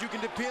think that you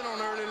can depend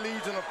on early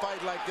leads in a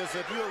fight like this.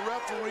 If you're a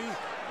referee,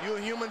 you're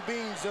human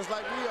beings just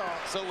like we are.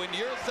 So when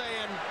you're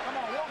saying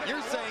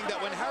that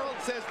when Harold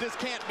says this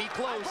can't be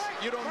close,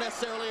 you don't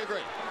necessarily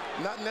agree?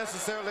 Not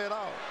necessarily at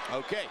all.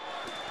 Okay.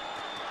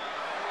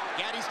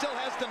 Gatti still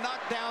has the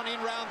knockdown in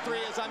round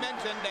 3, as I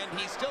mentioned, and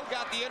he's still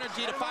got the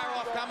energy to fire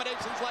off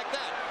combinations like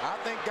that. I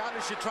think Gatti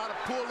should try to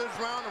pull this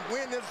round and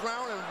win this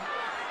round and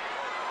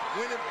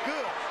win it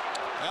good.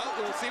 Well,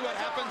 we'll see what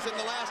happens in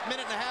the last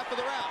minute and a half of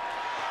the round.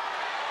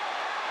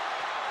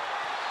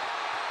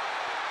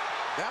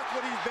 That's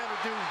what he's better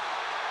do.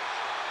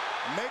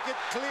 Make it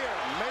clear.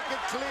 Make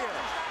it clear.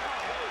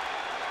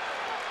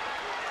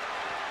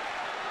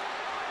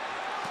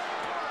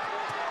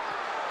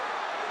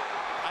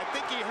 I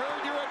think he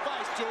heard your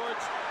advice,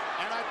 George,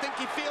 and I think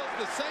he feels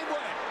the same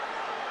way.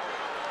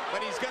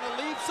 But he's going to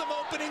leave some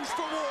openings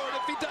for Ward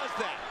if he does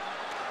that.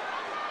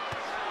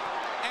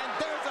 And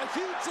there's a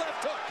huge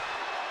left hook.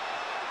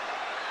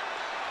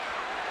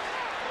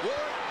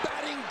 Ward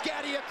batting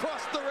Gatti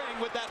across the ring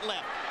with that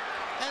left.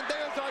 And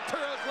there's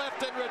Arturo's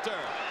left in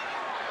return.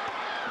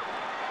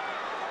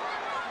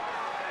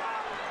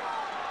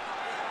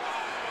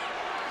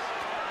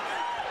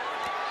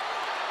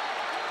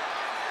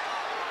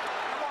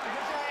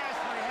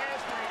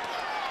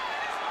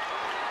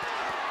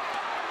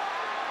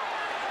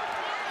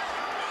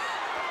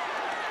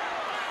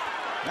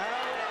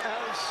 How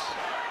else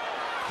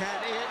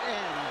can it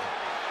end?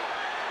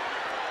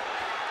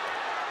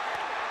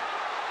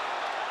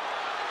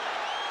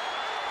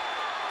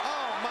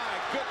 Oh my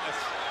goodness.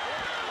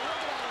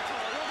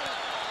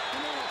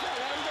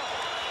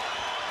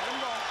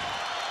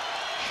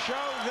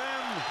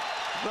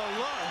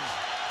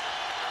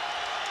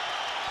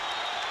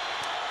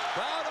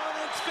 Crowd on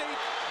its feet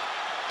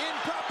in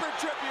proper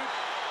tribute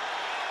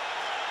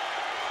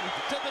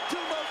to the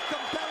two most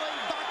compelling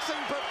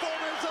boxing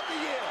performers of the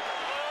year.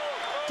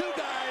 Two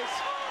guys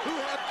who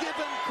have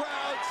given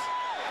crowds,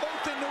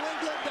 both in New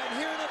England and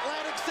here in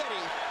Atlantic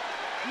City,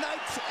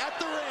 nights at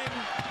the ring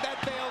that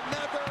they'll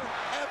never,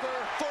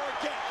 ever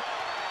forget.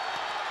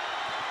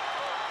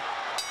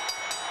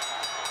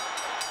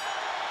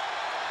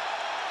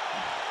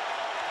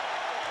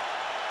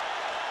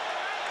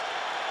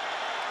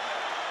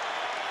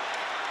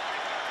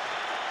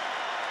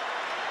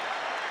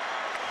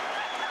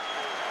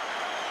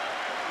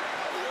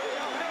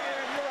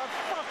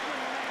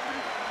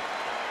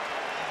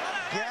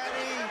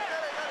 Gatti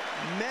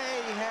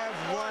may have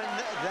won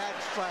that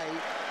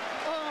fight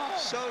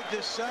so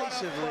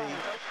decisively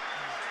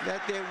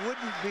that there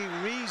wouldn't be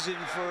reason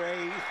for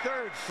a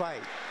third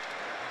fight.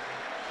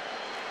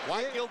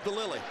 Why gild the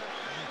lily?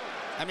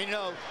 I mean, you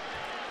know,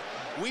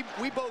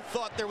 we both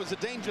thought there was a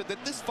danger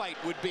that this fight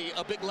would be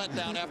a big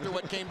letdown after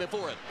what came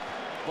before it,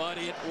 but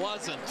it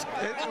wasn't.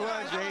 It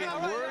was a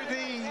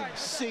worthy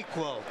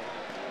sequel.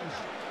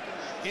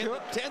 In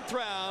the 10th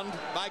round,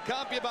 by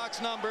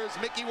CompuBox numbers,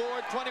 Micky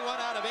Ward 21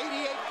 out of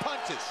 88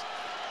 punches.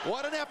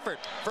 What an effort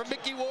for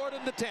Micky Ward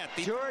in the 10th.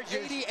 He threw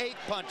 88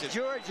 punches.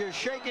 George, you're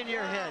shaking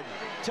your head.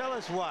 Tell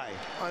us why.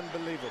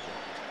 Unbelievable.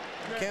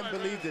 Can't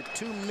believe that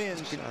two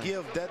men could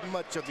give that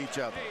much of each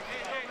other.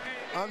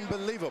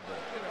 Unbelievable.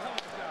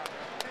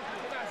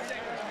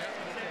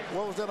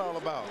 What was that all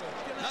about?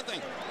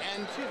 Nothing.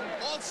 And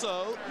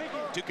also,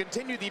 to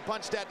continue the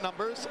punch stat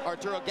numbers,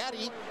 Arturo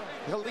Gatti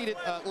landed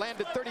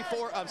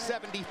 34 of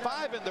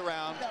 75 in the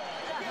round.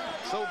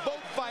 So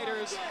both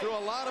fighters threw a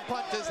lot of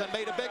punches and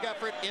made a big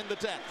effort in the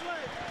 10th.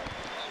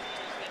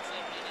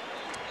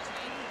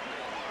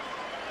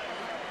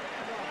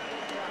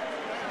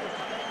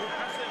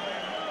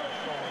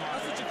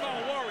 That's what you call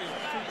a warrior.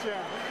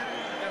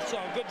 That's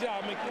all. Good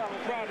job, Micky.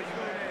 I'm proud of you.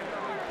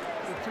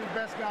 The two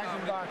best guys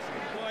in boxing.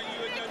 Boy,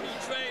 you and your new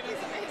trainers.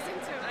 It's amazing,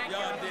 too.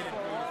 Y'all did it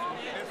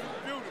beautiful. It's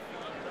beautiful.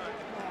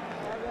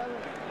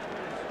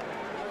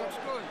 Looks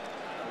good.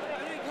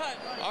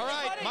 All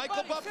right,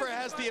 Michael Buffer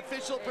has the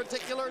official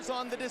particulars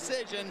on the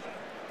decision.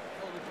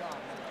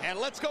 And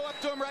let's go up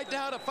to him right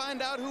now to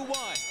find out who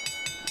won.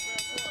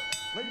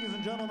 Ladies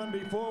and gentlemen,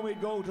 before we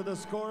go to the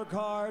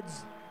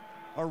scorecards,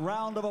 a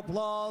round of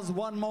applause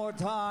one more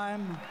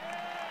time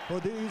for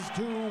these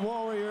two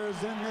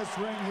warriors in this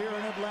ring here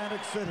in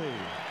Atlantic City.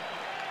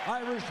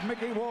 Irish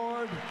Micky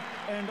Ward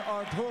and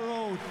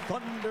Arturo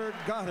 "Thunder"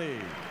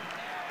 Gatti.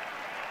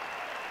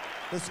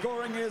 The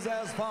scoring is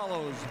as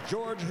follows.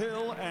 George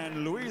Hill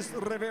and Luis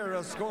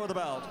Rivera score the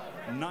bout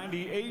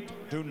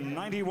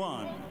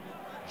 98-91.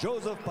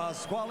 Joseph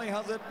Pasquale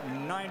has it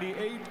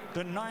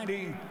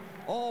 98-90.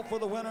 All for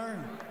the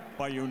winner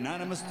by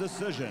unanimous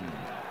decision.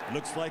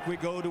 Looks like we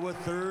go to a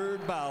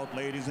third bout,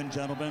 ladies and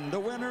gentlemen. The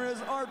winner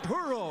is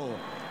Arturo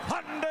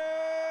 "Thunder"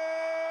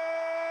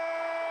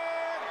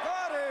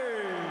 Gatti.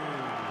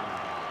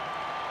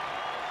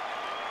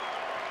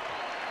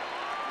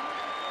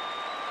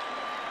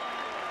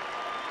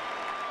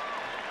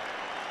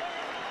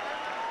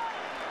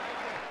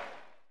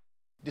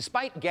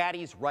 Despite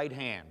Gatti's right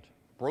hand,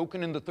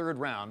 broken in the 3rd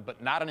round,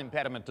 but not an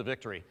impediment to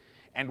victory,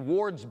 and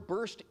Ward's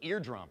burst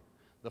eardrum,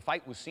 the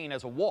fight was seen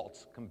as a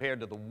waltz compared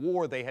to the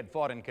war they had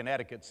fought in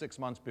Connecticut 6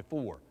 months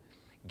before.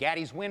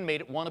 Gatti's win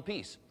made it 1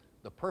 apiece,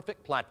 the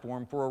perfect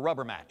platform for a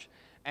rubber match.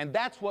 And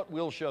that's what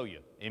we'll show you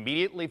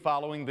immediately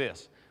following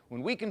this,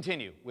 when we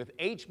continue with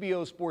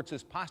HBO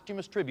Sports'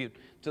 posthumous tribute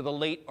to the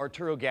late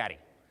Arturo Gatti.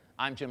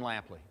 I'm Jim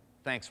Lampley.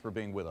 Thanks for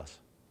being with us.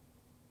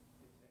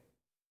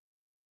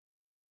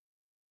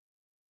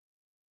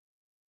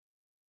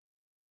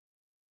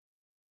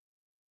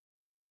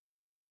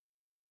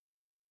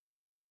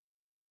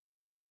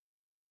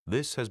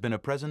 This has been a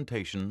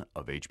presentation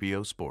of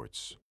HBO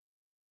Sports.